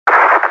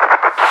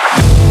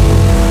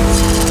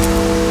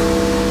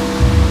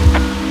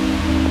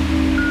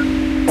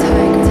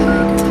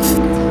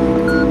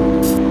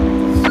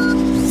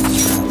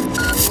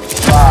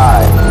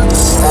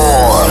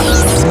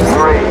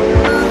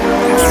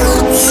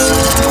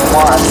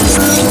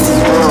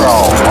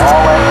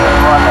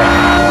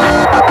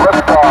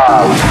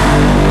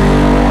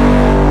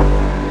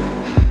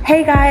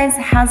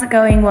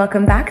going?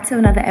 Welcome back to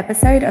another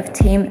episode of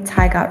Team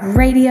Tiger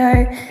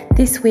Radio.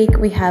 This week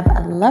we have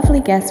a lovely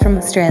guest from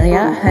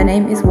Australia. Her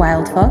name is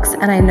Wild Fox,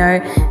 and I know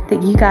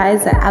that you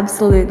guys are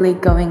absolutely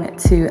going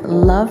to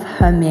love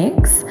her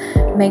mix.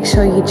 Make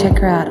sure you check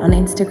her out on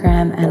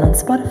Instagram and on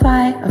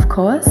Spotify, of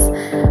course.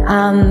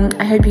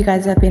 I hope you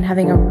guys have been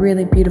having a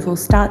really beautiful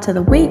start to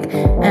the week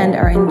and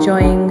are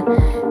enjoying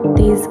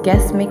these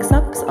guest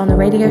mix-ups on the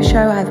radio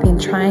show. I've been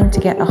trying to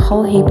get a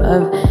whole heap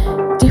of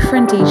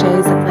different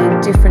DJs that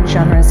play different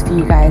genres for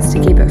you guys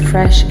to keep it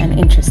fresh and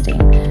interesting.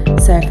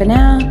 So for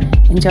now,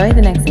 enjoy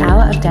the next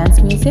hour of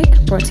dance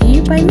music brought to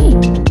you by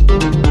me.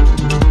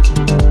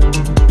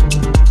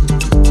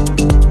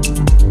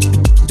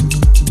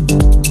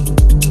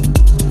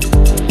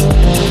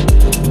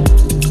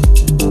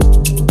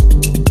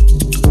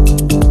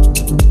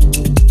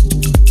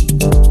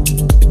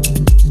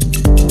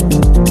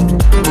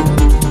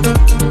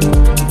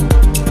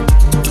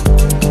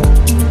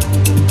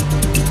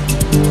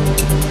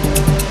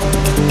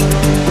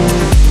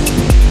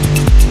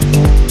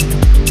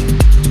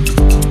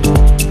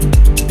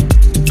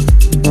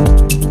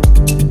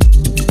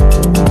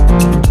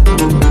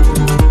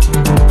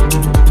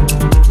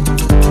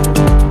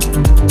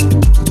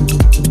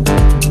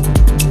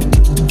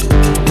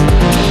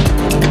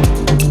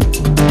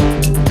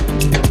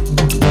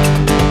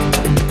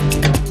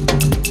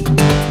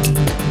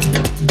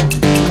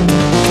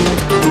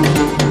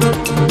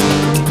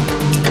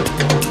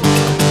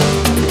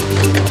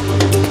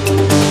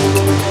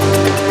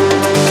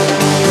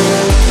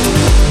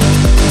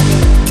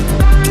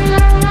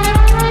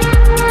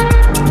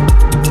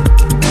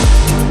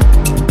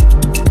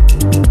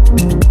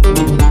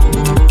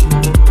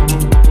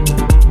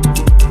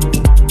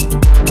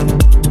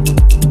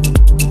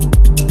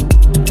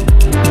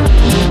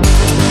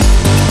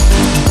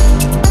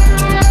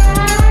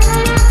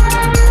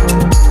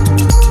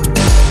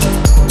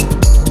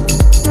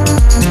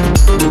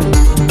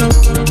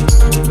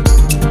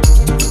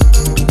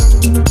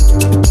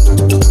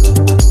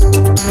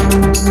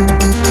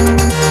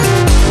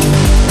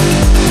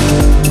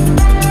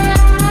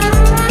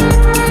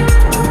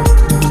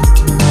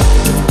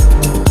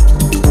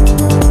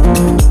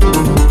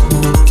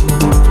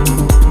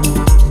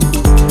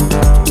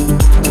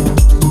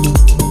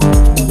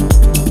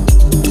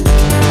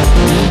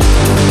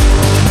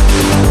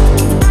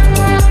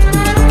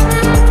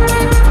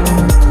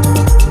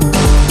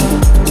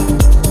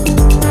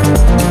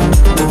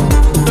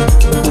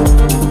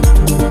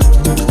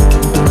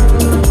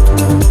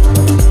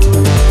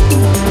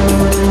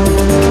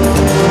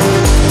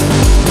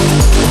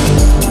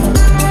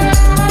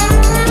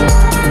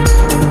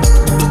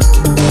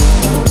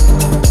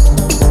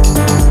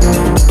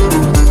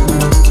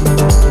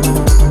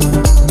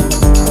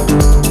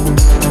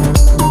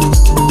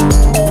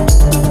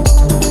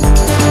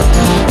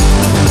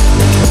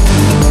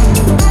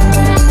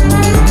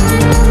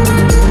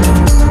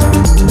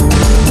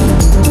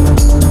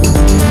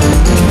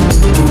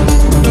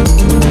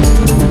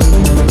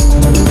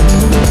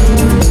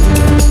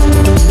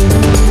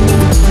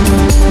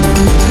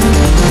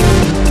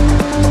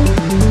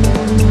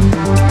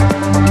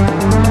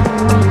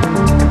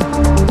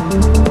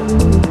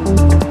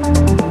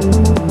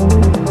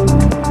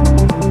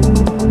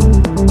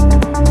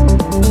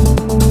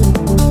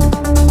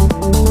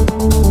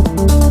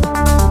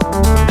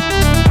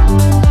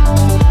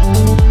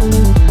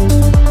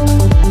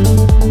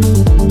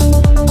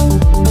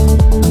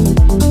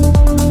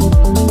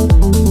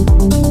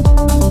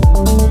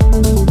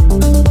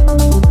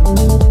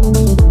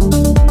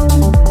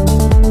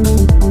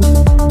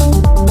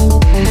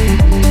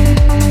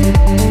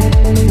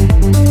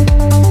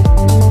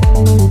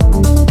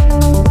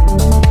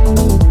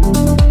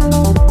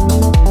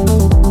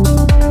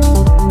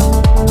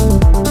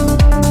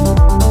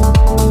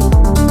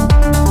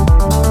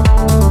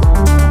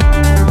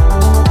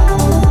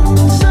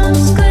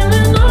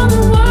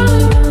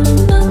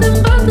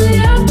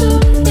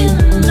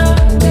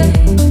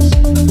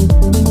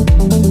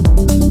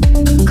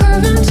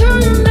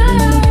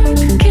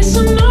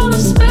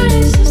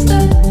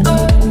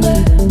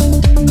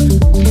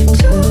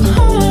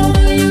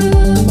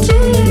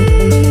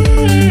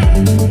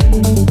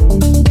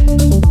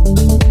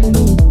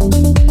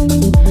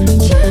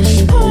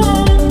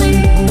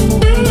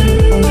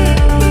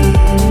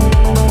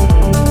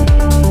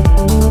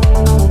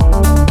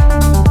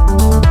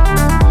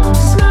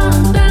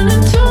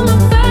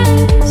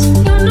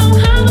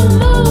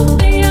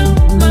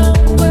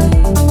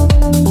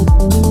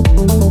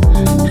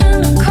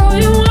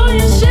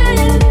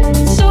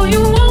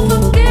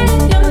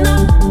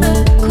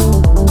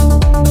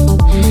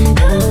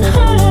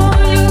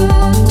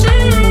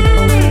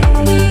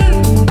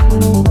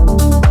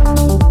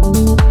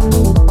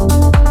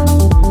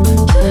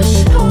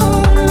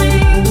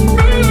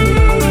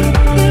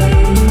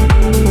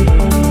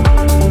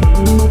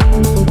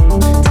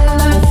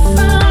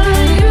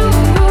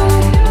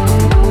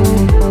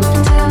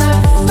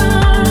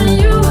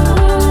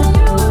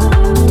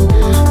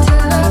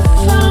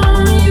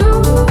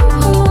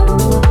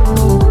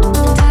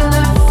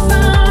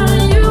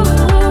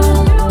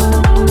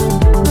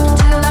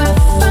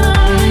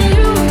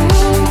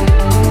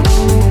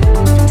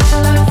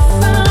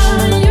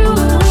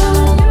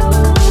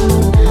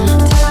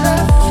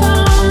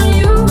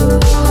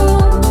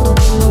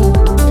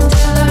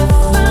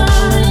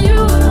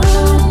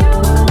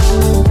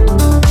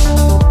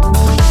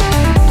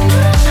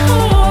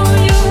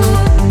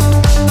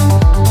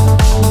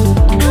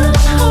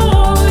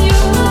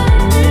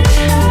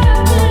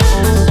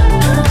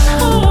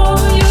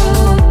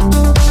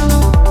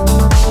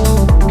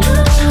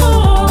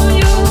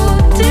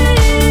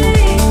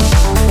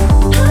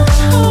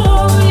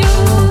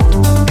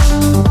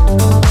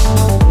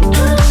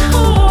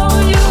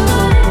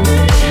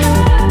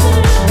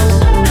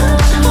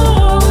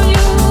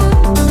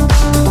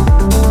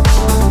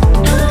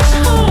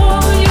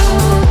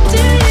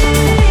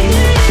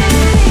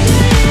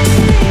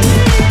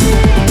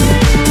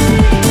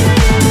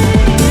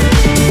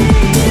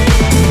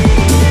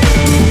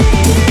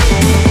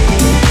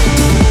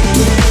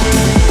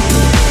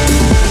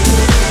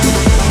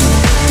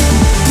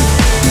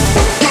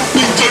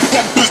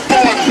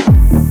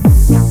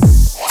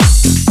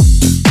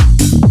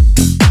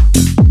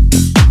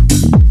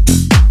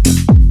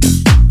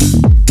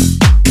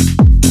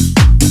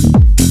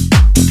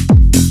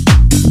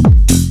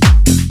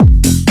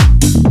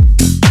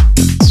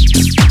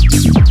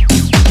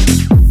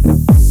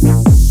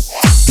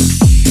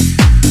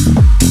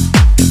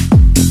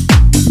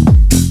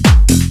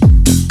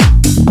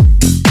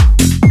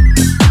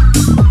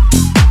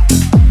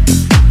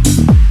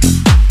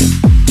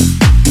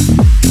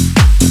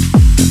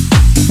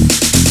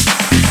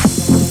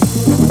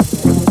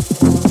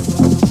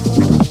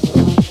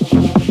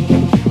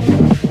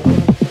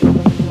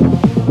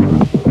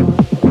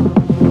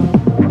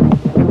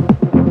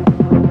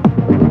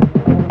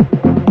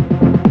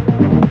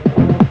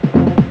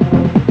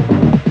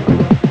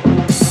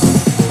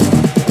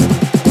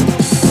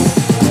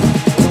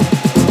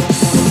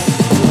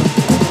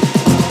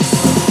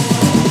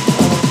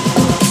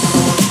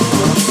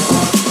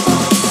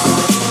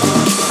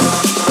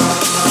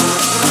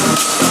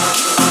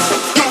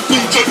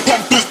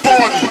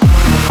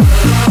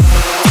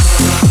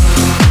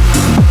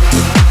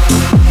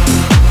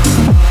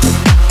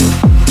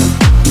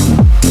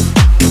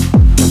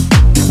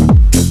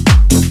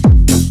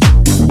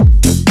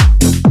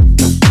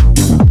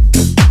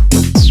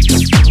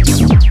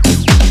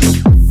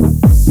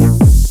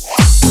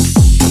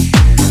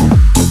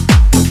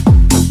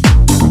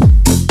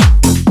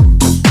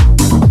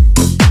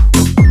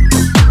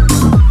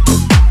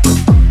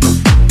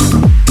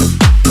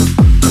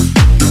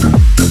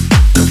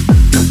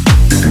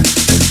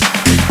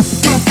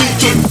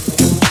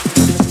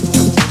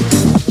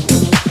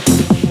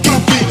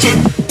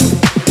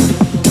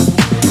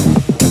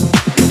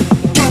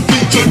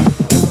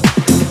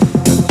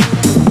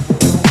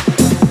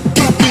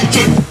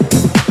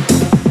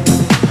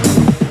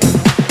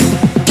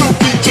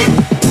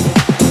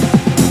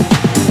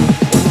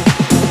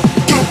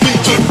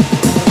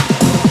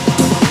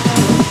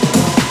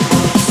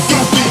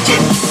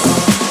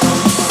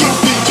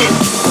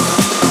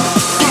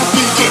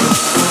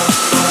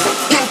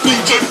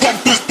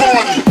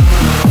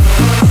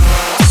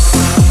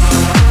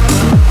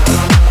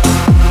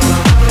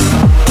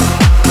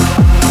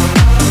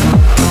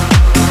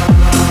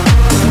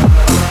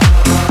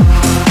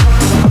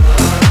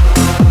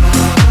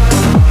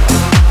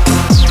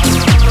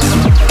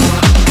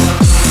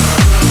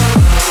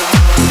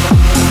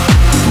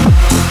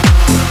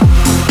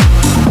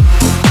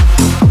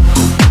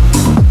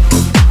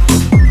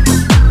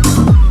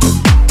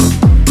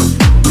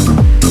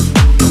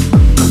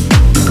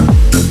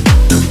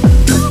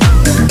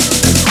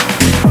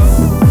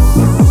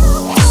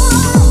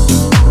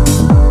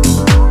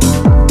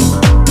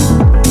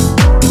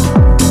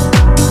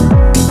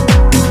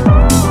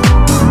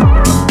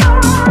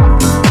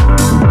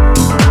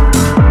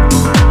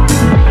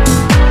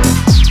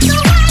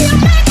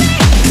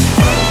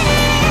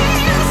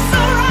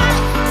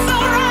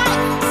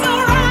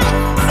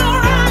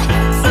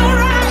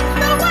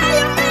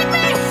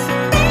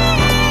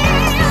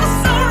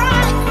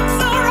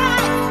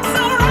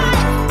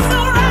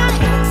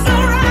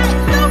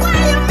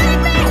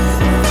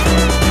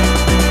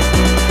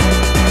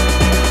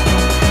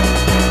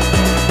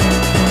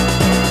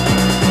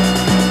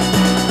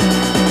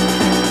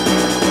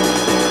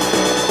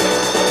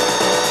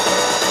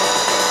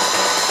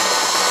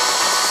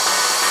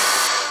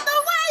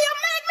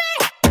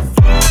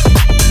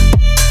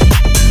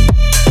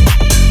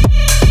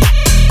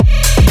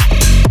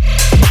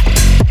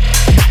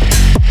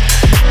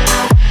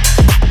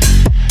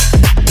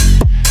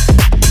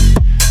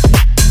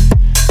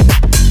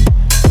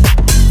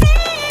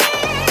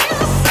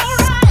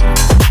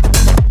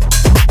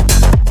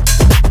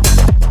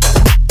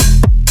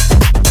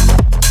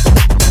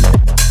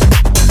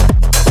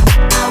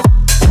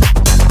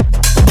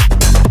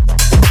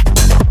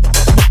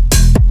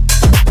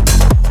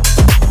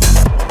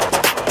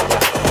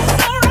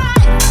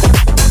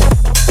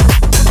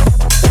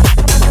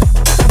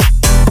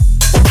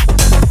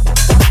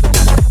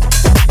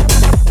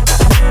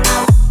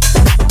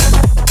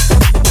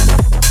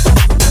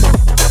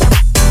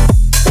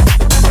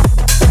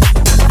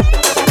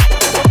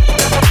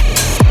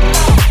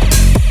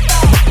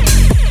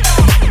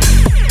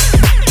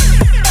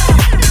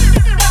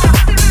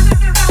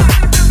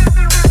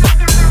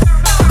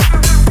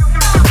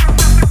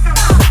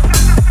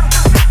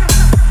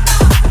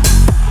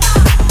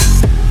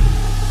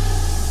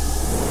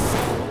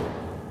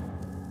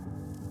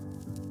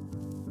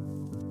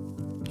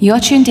 You're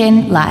tuned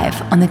in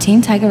live on the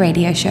Team Tiger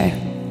Radio Show.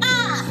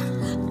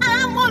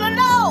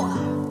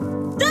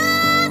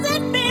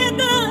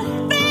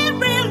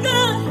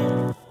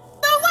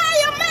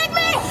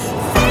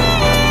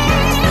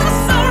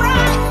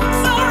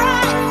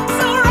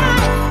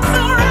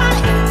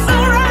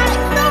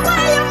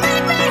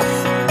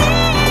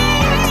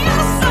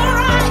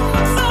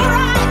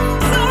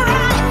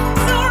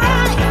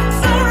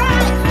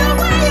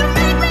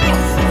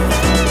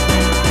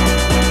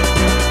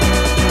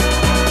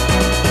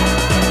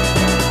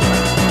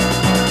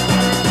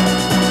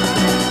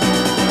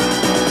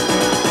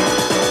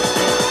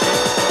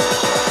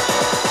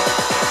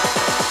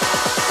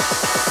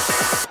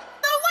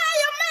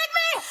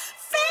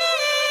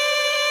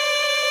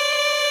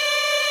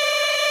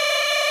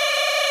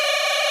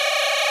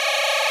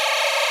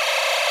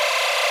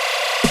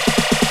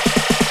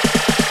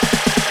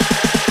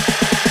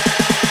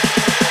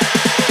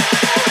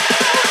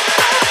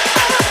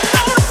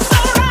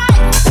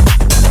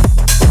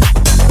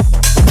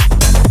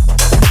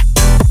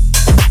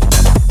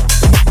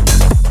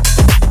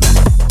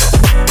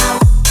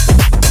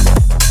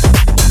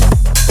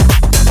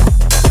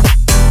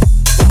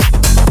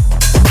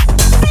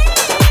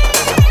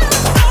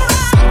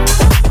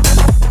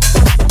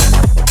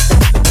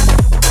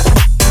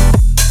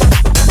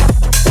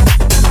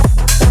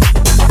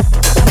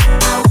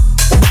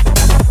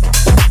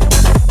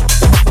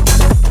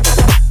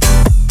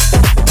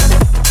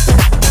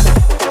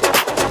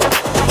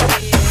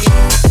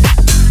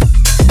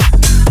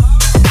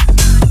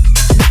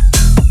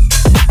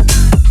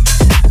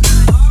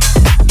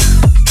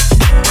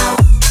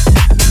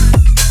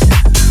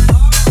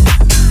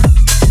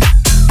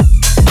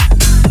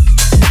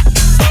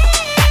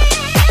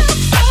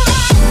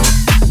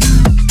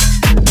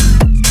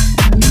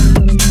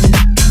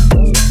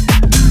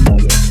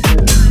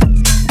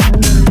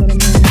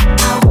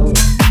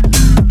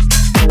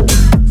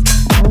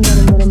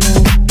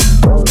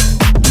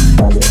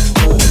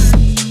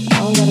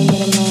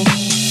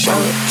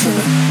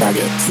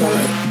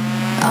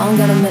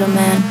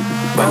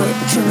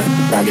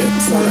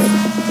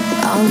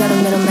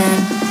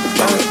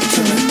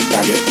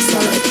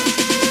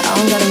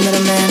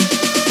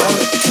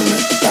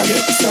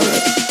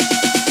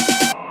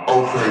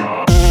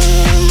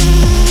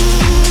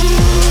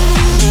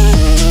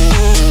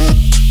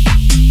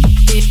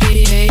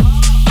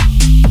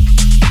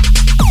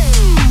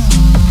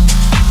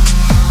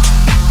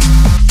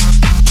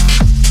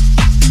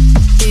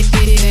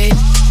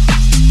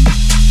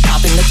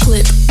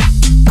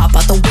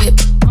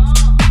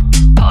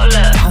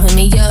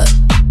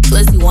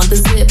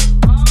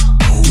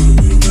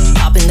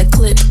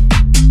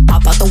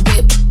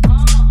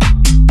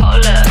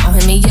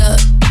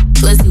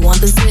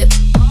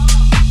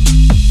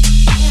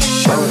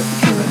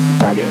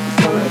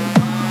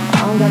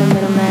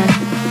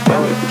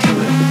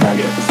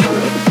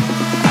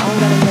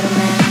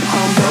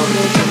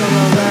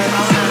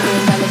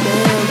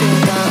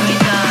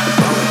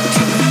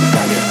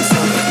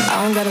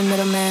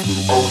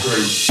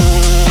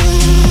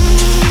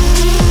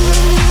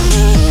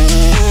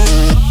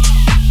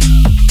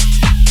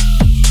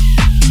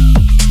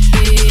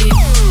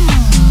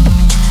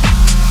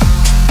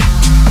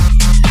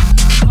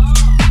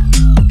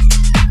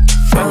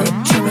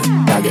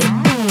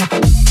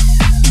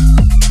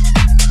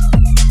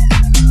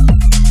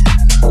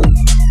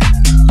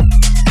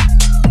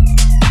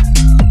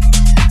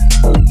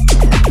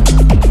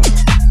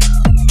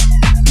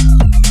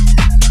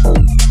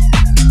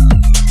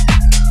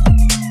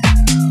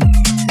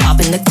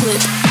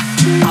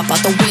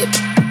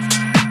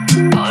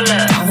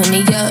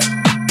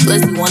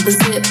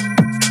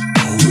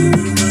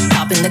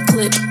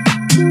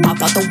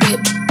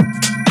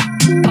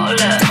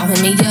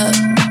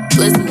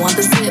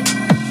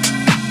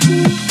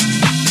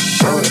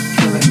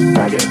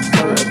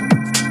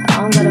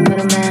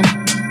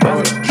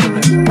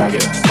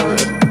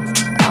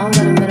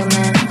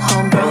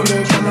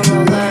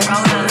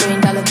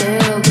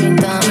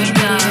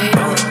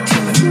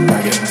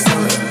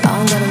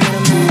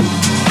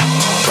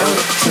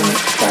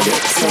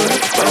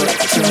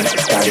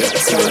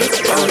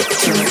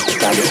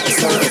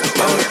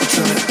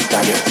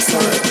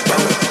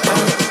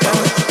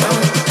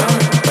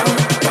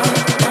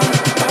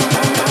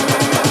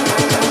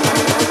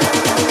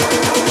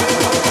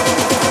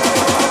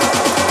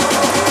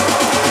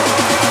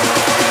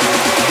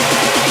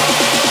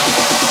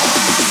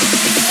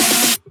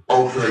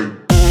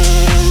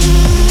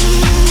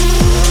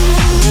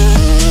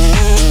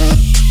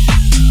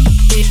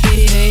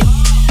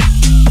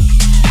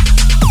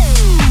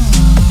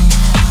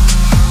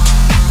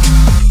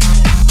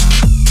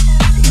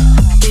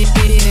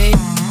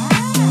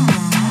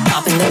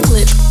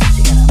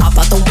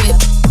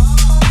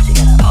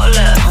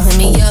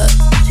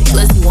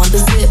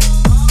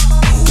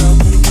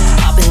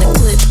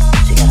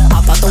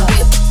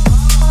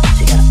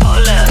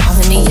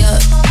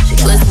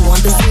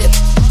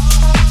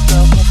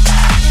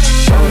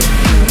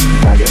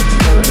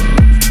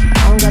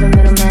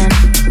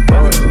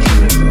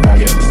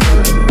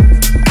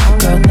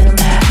 Girl,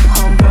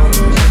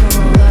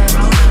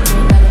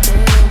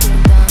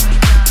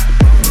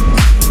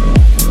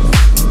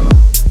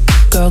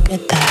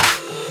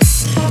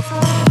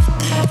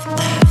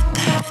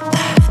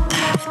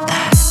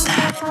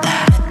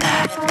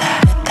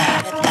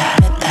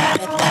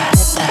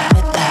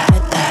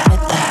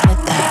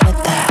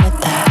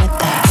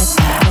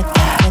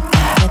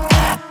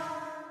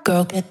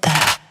 Girl, get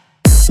that.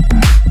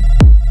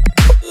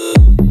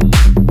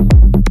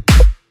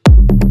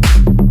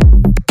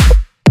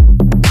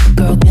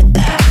 Girl, get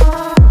that.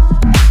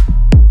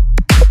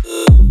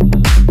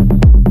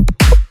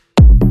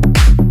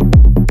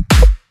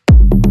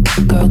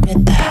 Girl,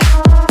 get that.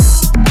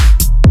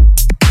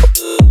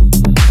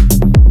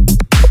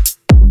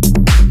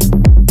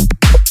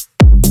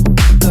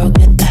 Girl,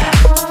 get that.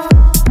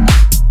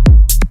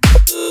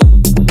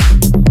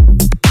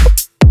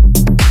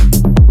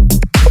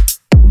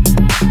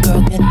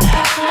 Girl, get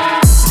that.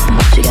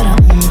 She got her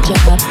own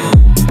job.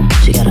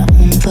 She got her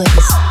own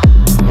place.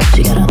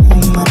 She got her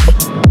own money.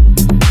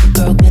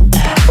 Girl, get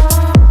that.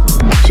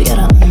 She got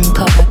her own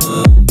car.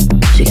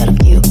 She got a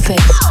cute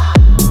face.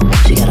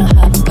 She got a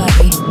hot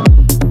body.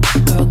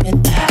 Girl, get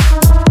that.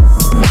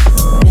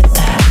 Get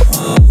that.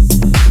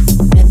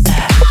 Get that. Get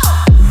that.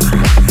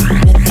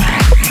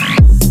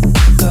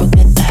 Girl,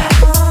 get that.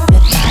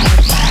 Get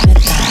that.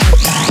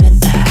 Get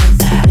that. Get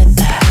that. Get that. Get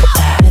that.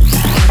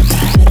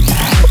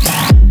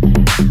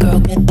 Girl,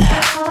 get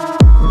that.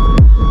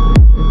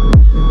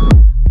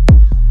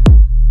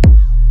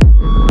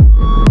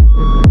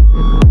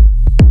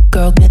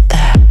 Girl, get that. Girl, get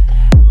that.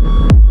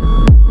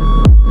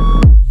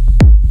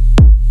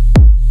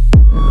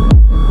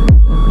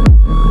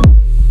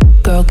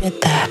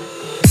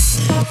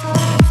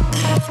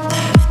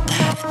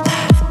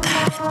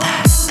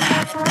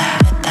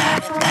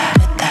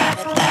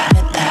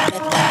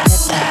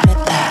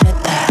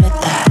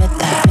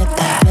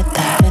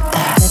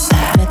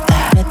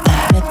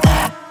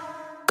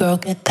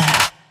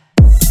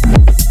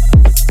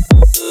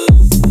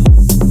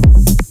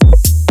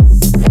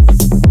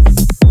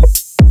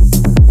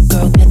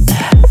 Girl, get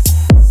that.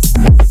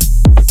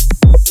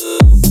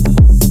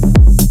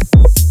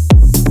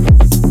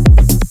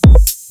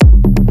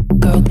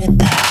 Girl, get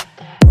that.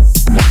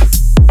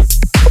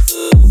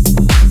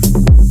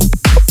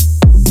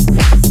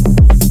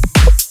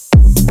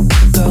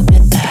 Girl, get that. Girl,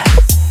 get that.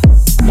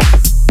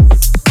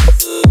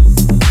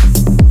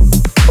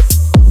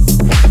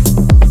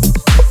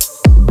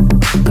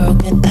 Girl,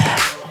 get that.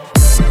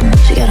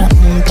 She got her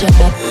own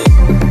job.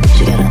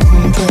 She got her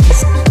own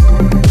place.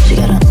 She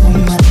got her own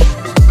money.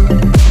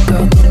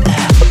 Girl, get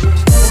that.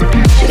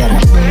 She got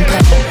her own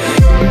car.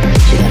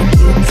 She got a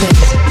cute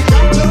face.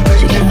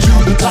 She got a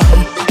hot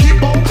body. Keep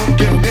on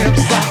working,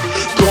 never stop.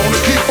 Gonna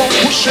keep on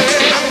pushing.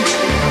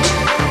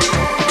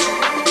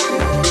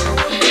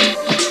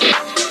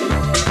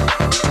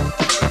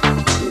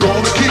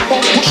 Gonna keep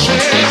on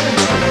pushing.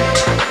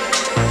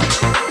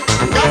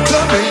 Got to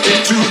make it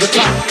to the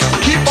top.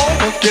 Keep on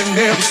working,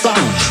 never stop.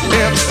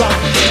 Never stop.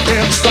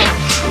 Never stop.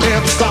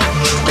 Never stop.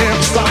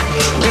 Never stop.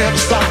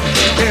 Never stop.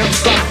 Never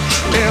stop.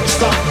 Never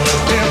stop.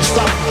 Never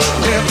stop.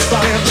 Never stop.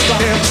 Never stop. Never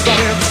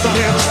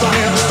stop.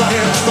 Never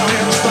stop.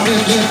 Never stop. Never stop. Never stop.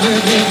 Never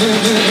stop.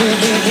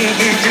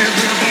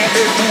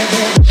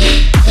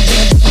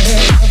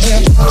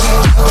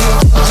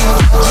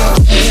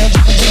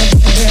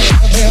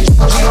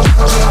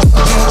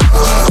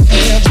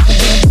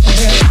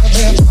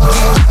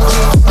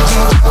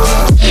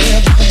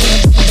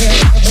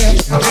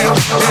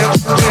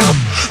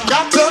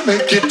 Got to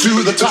make it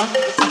to the top.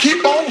 I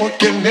keep on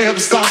working, never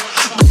stop.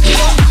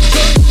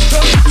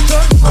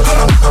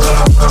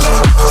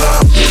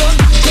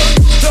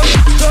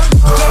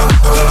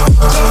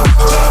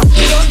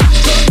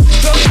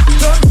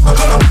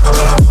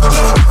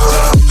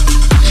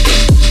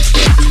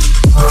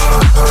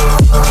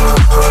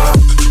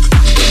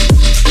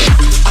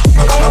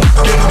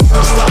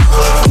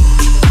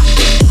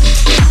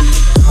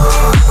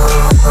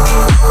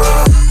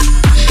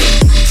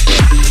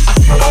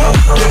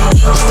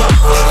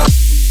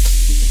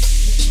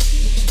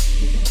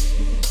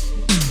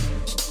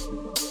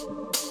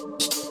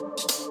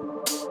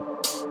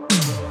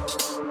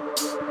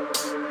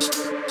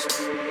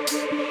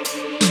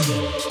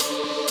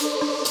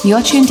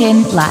 You're tuned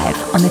in live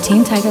on the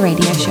Team Tiger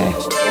Radio Show.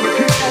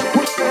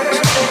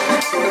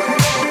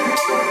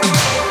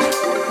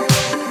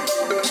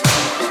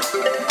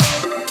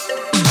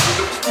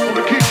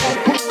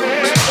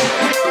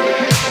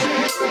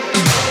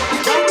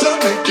 Got to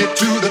make it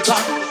to the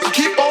top. I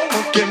keep on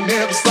working,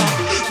 never stop.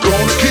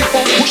 Gonna keep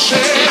on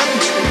pushing.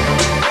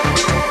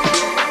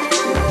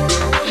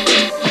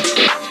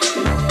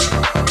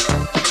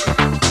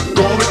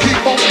 Gonna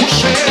keep on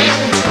pushing.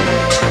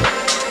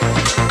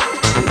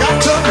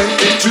 Got to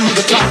make it to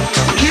the top.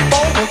 Keep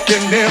on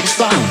working, never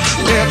stop.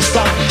 Never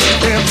stop.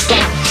 Never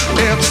stop.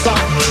 Never stop.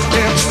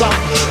 Never stop.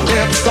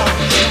 Never stop.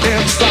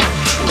 Never stop.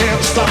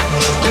 Never stop.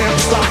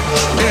 Never stop.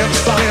 Never stop. Never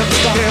stop. Never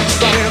stop. Never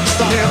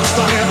stop. Never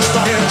stop. Never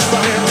stop. Never stop.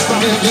 Never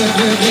stop.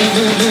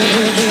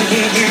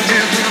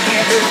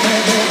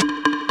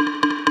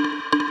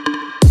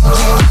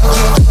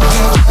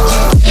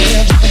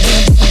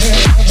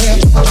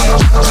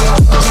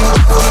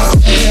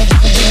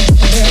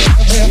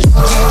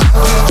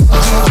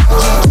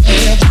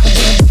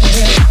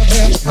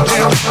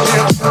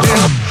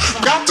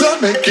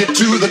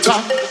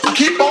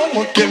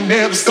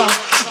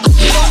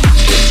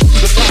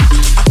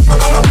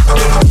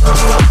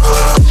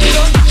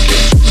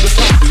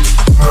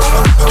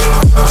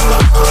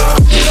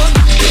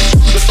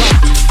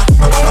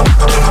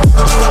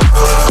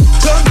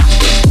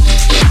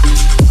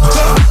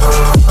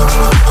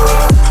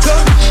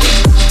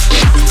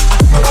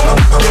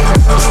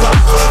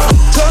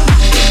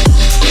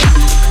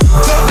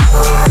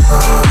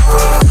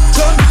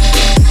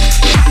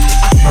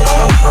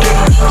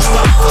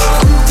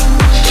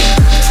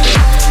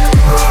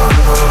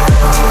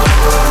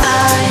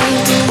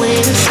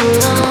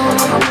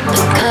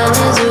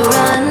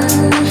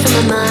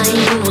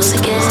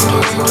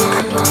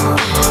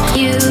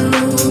 You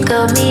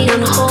got me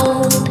on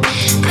hold,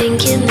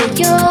 thinking that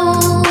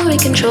you're in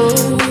control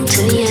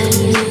to the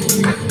end.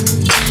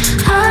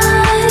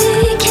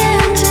 I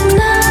can't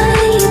deny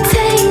you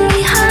take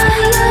me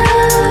higher.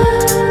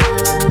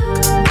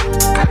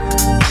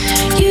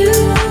 You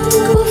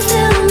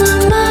fill my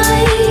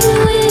mind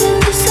with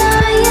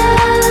desire.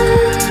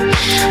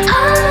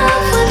 I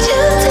love what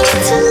you do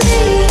to me.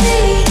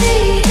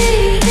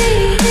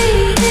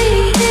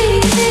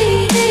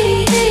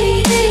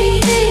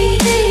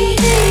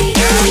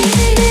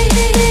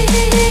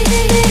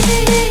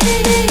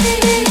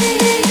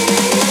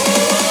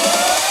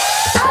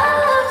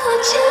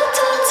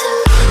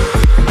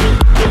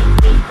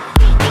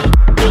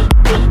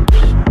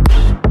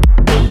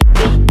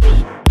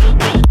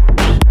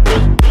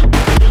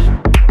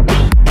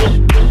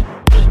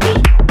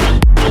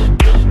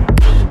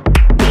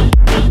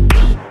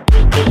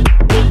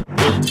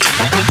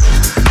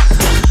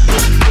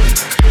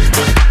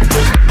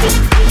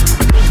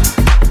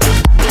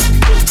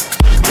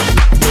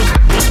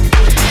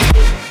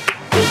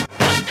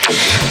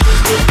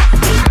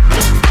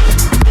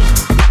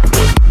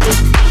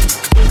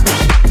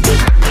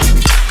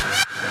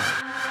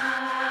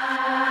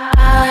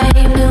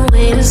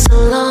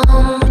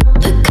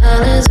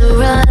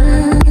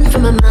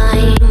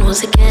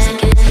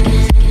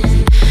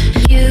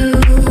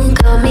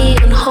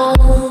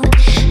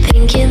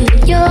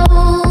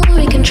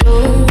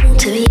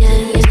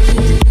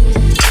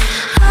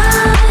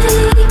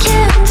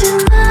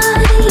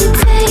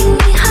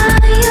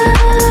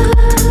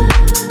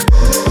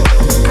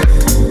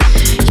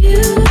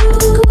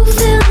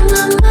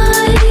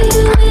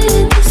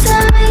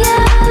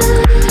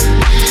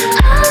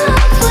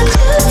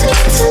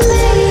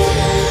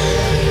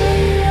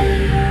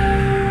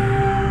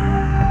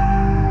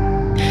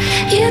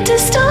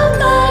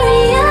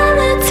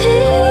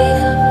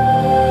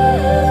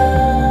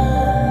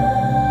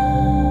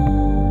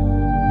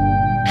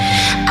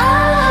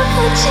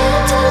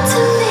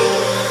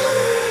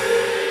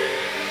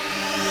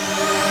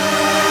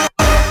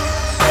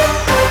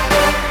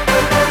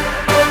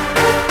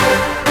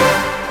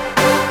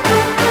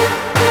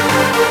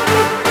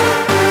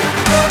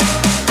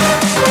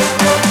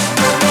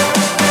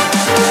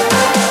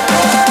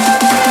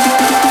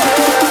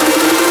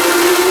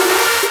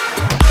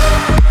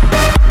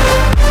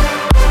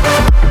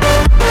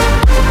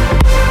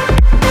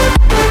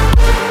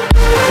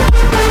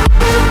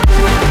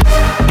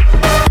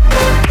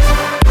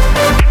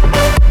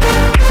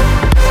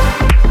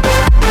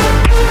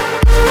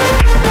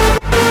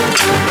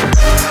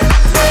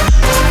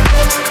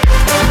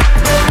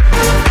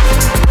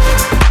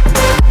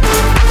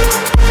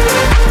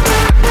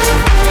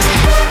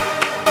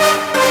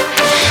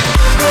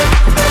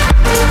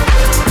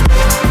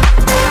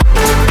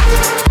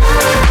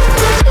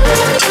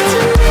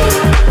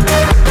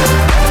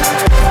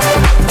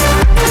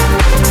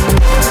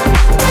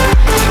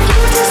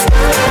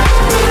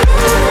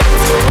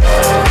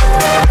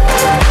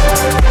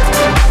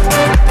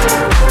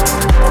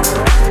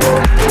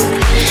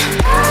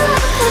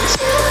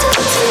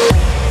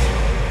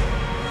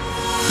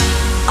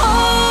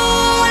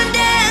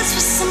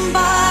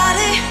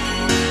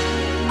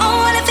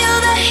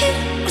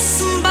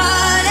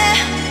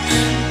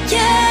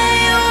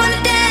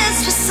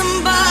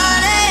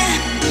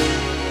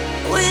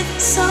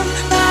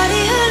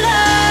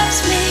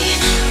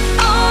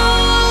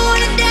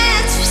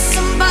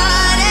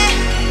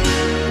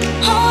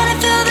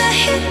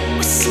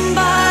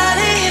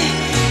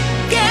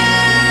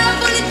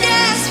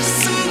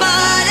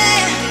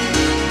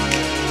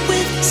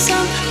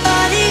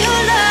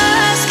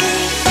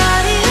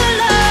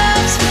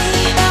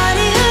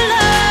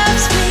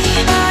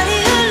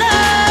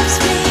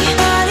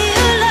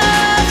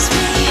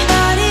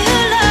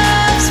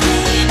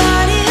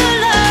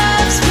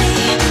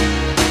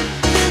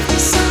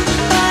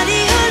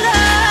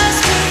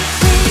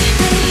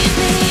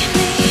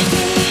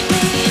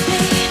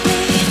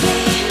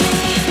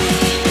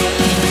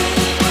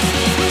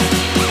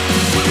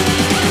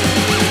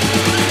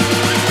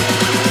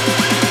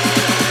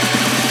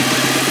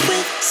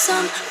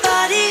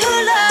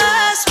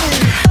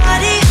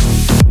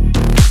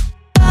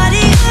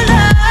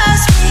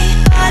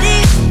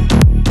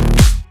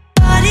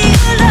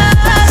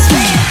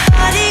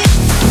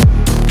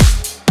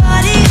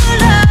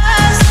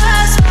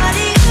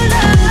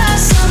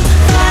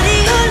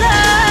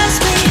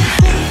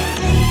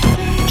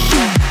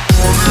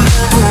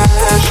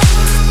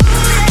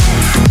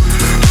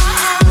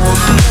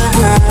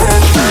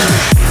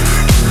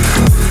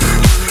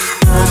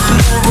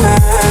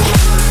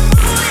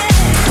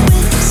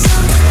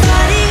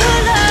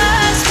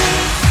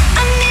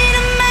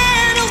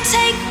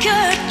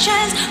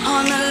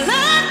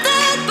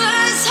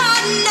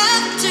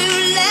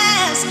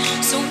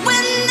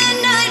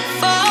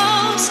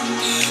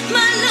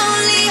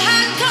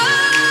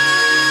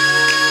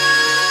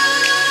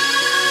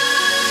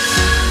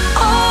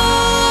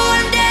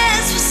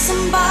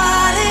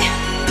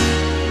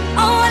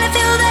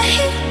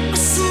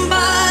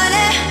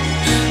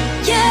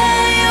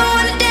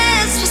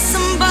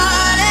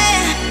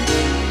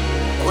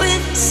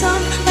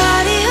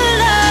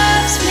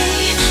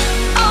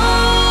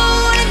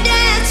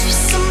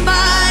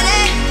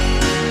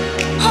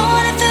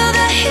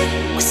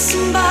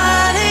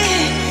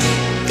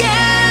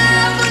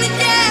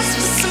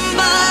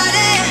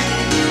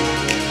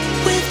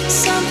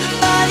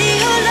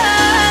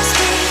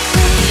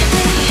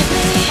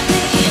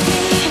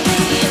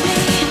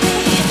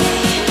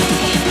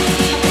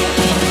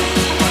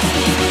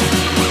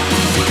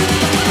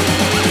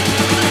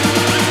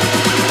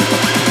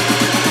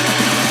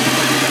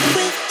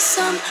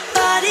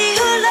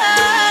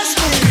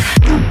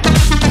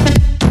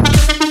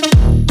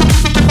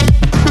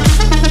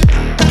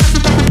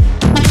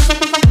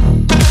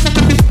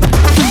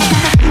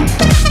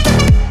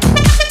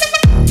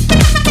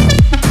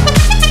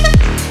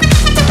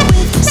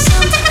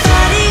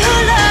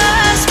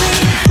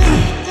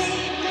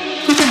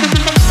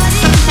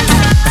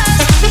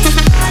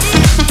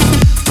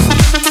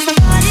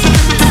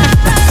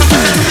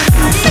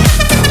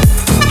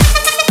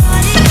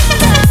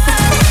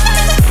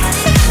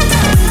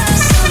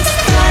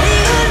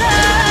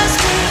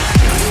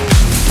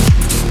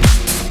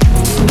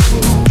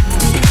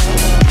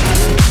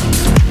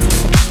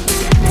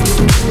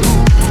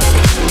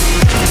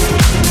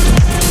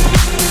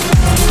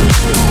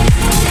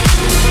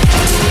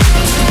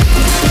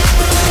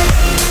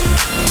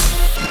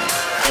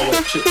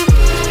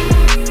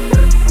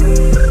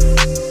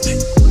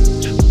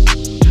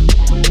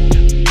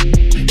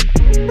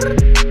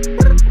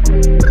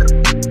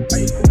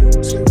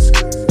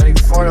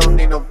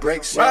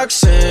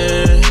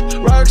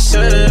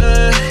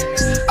 Roxanne.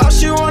 All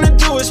she wanna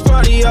do is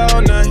party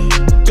all night.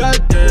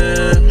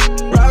 Goddamn,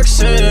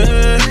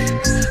 Roxanne.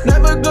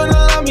 Never gonna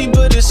love me,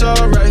 but it's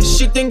alright.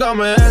 She think I'm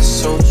an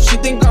asshole, she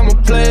think I'm a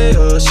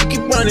player. She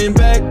keep running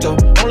back though,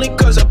 only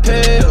cause I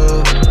pay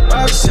her.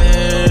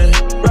 Roxanne,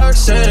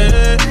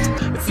 Roxanne.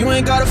 If you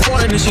ain't got a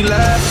foreign, then she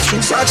laugh at you.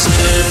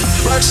 Roxanne,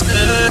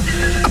 Roxanne.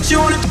 All she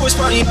wanna do is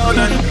party all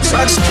night.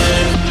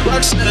 Roxanne,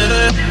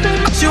 Roxanne.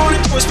 All she wanna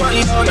do is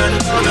party all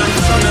night, all night,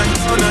 all night,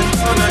 all night,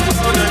 all night,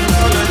 all night,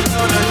 all night,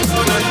 all night,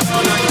 all night,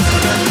 all night,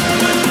 all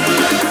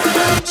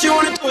night. She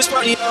wanna do is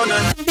party all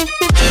night.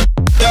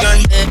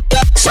 Roxanne,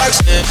 night.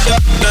 Roxanne,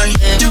 night.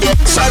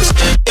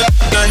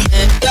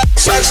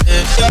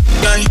 Roxanne,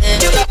 night.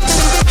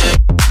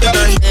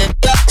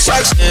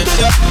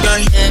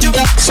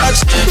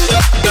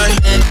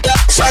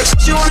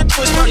 She wanna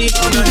do is party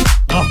all night.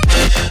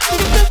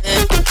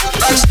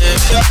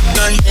 Roxanne,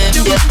 night.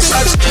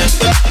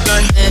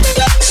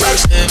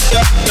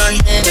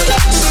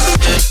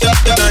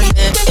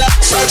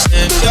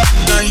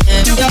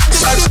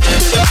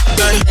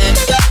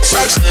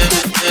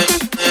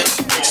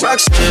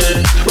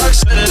 Roxanne,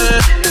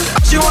 Roxanne.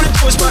 She wanna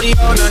do is party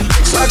all night.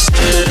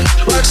 Roxanne,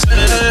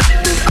 Roxanne.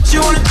 She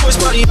wanna do is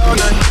party all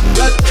night.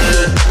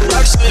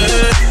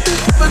 Roxanne,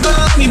 never gonna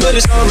love me, but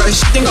it's alright.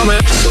 She think I'm an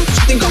asshole,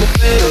 she think I'm a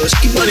player. She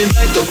keep running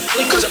back though,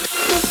 only cause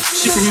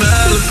she from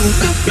Malibu,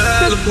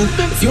 Malibu.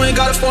 If you ain't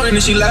got a foreign,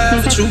 then she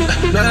laugh at you.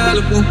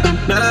 Malibu,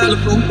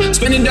 Malibu.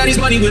 Spending daddy's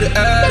money with an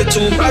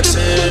attitude.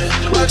 Roxanne,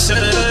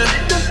 Roxanne.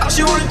 All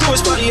she wanna do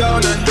is party all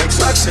night.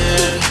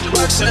 Roxanne,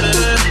 Roxanne.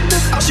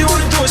 All she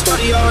wanna do is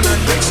party all night.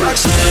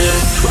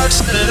 Roxanne,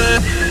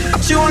 Roxanne.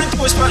 All she wanna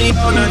do is party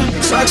all night.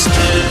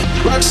 Roxanne,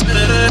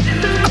 Roxanne.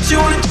 All she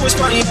wanna do is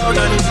party all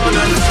night, all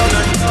night, all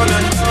night, all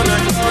night, all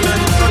night, all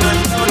night, all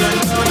night, all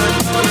night, all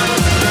night, all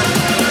night.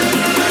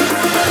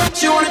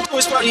 She wanna do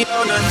is party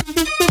all night.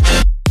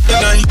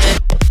 Night.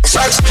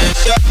 Roxanne,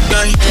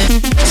 night.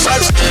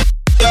 Roxanne,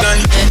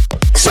 night.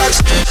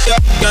 Roxanne,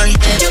 night.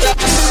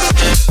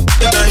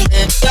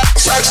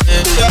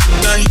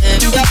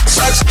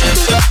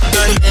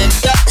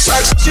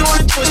 She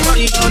wanna do is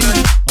party all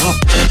night.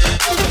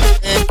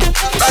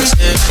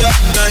 Roxanne,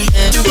 night.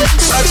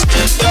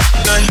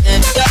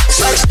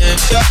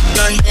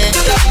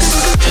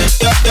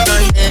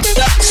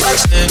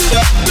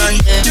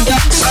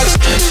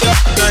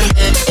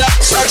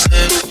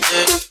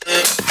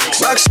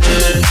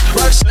 Roxanne,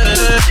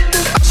 Roxanne.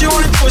 She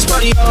wanna do is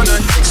party all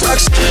night.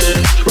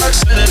 Roxanne,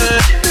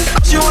 Roxanne.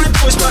 She wanna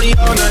do is party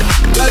all night.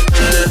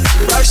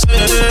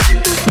 Roxanne,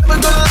 never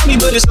gonna love me,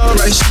 but it's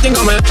alright. She think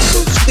I'm an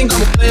asshole, she think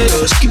I'm a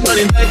player. She keep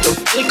running back though,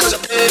 only cause I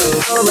pay her.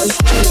 Alright.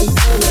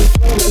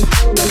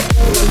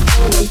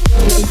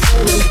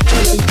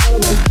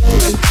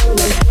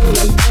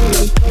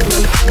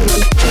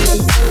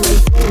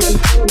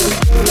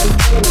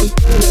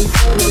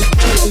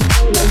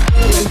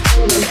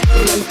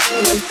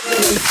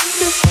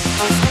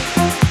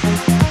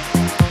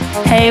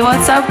 Hey,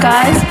 what's up,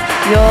 guys?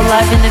 You're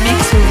live in the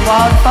mix with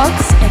Wild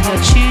Fox, and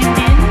you're tuned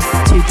in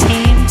to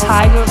Team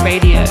Tiger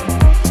Radio.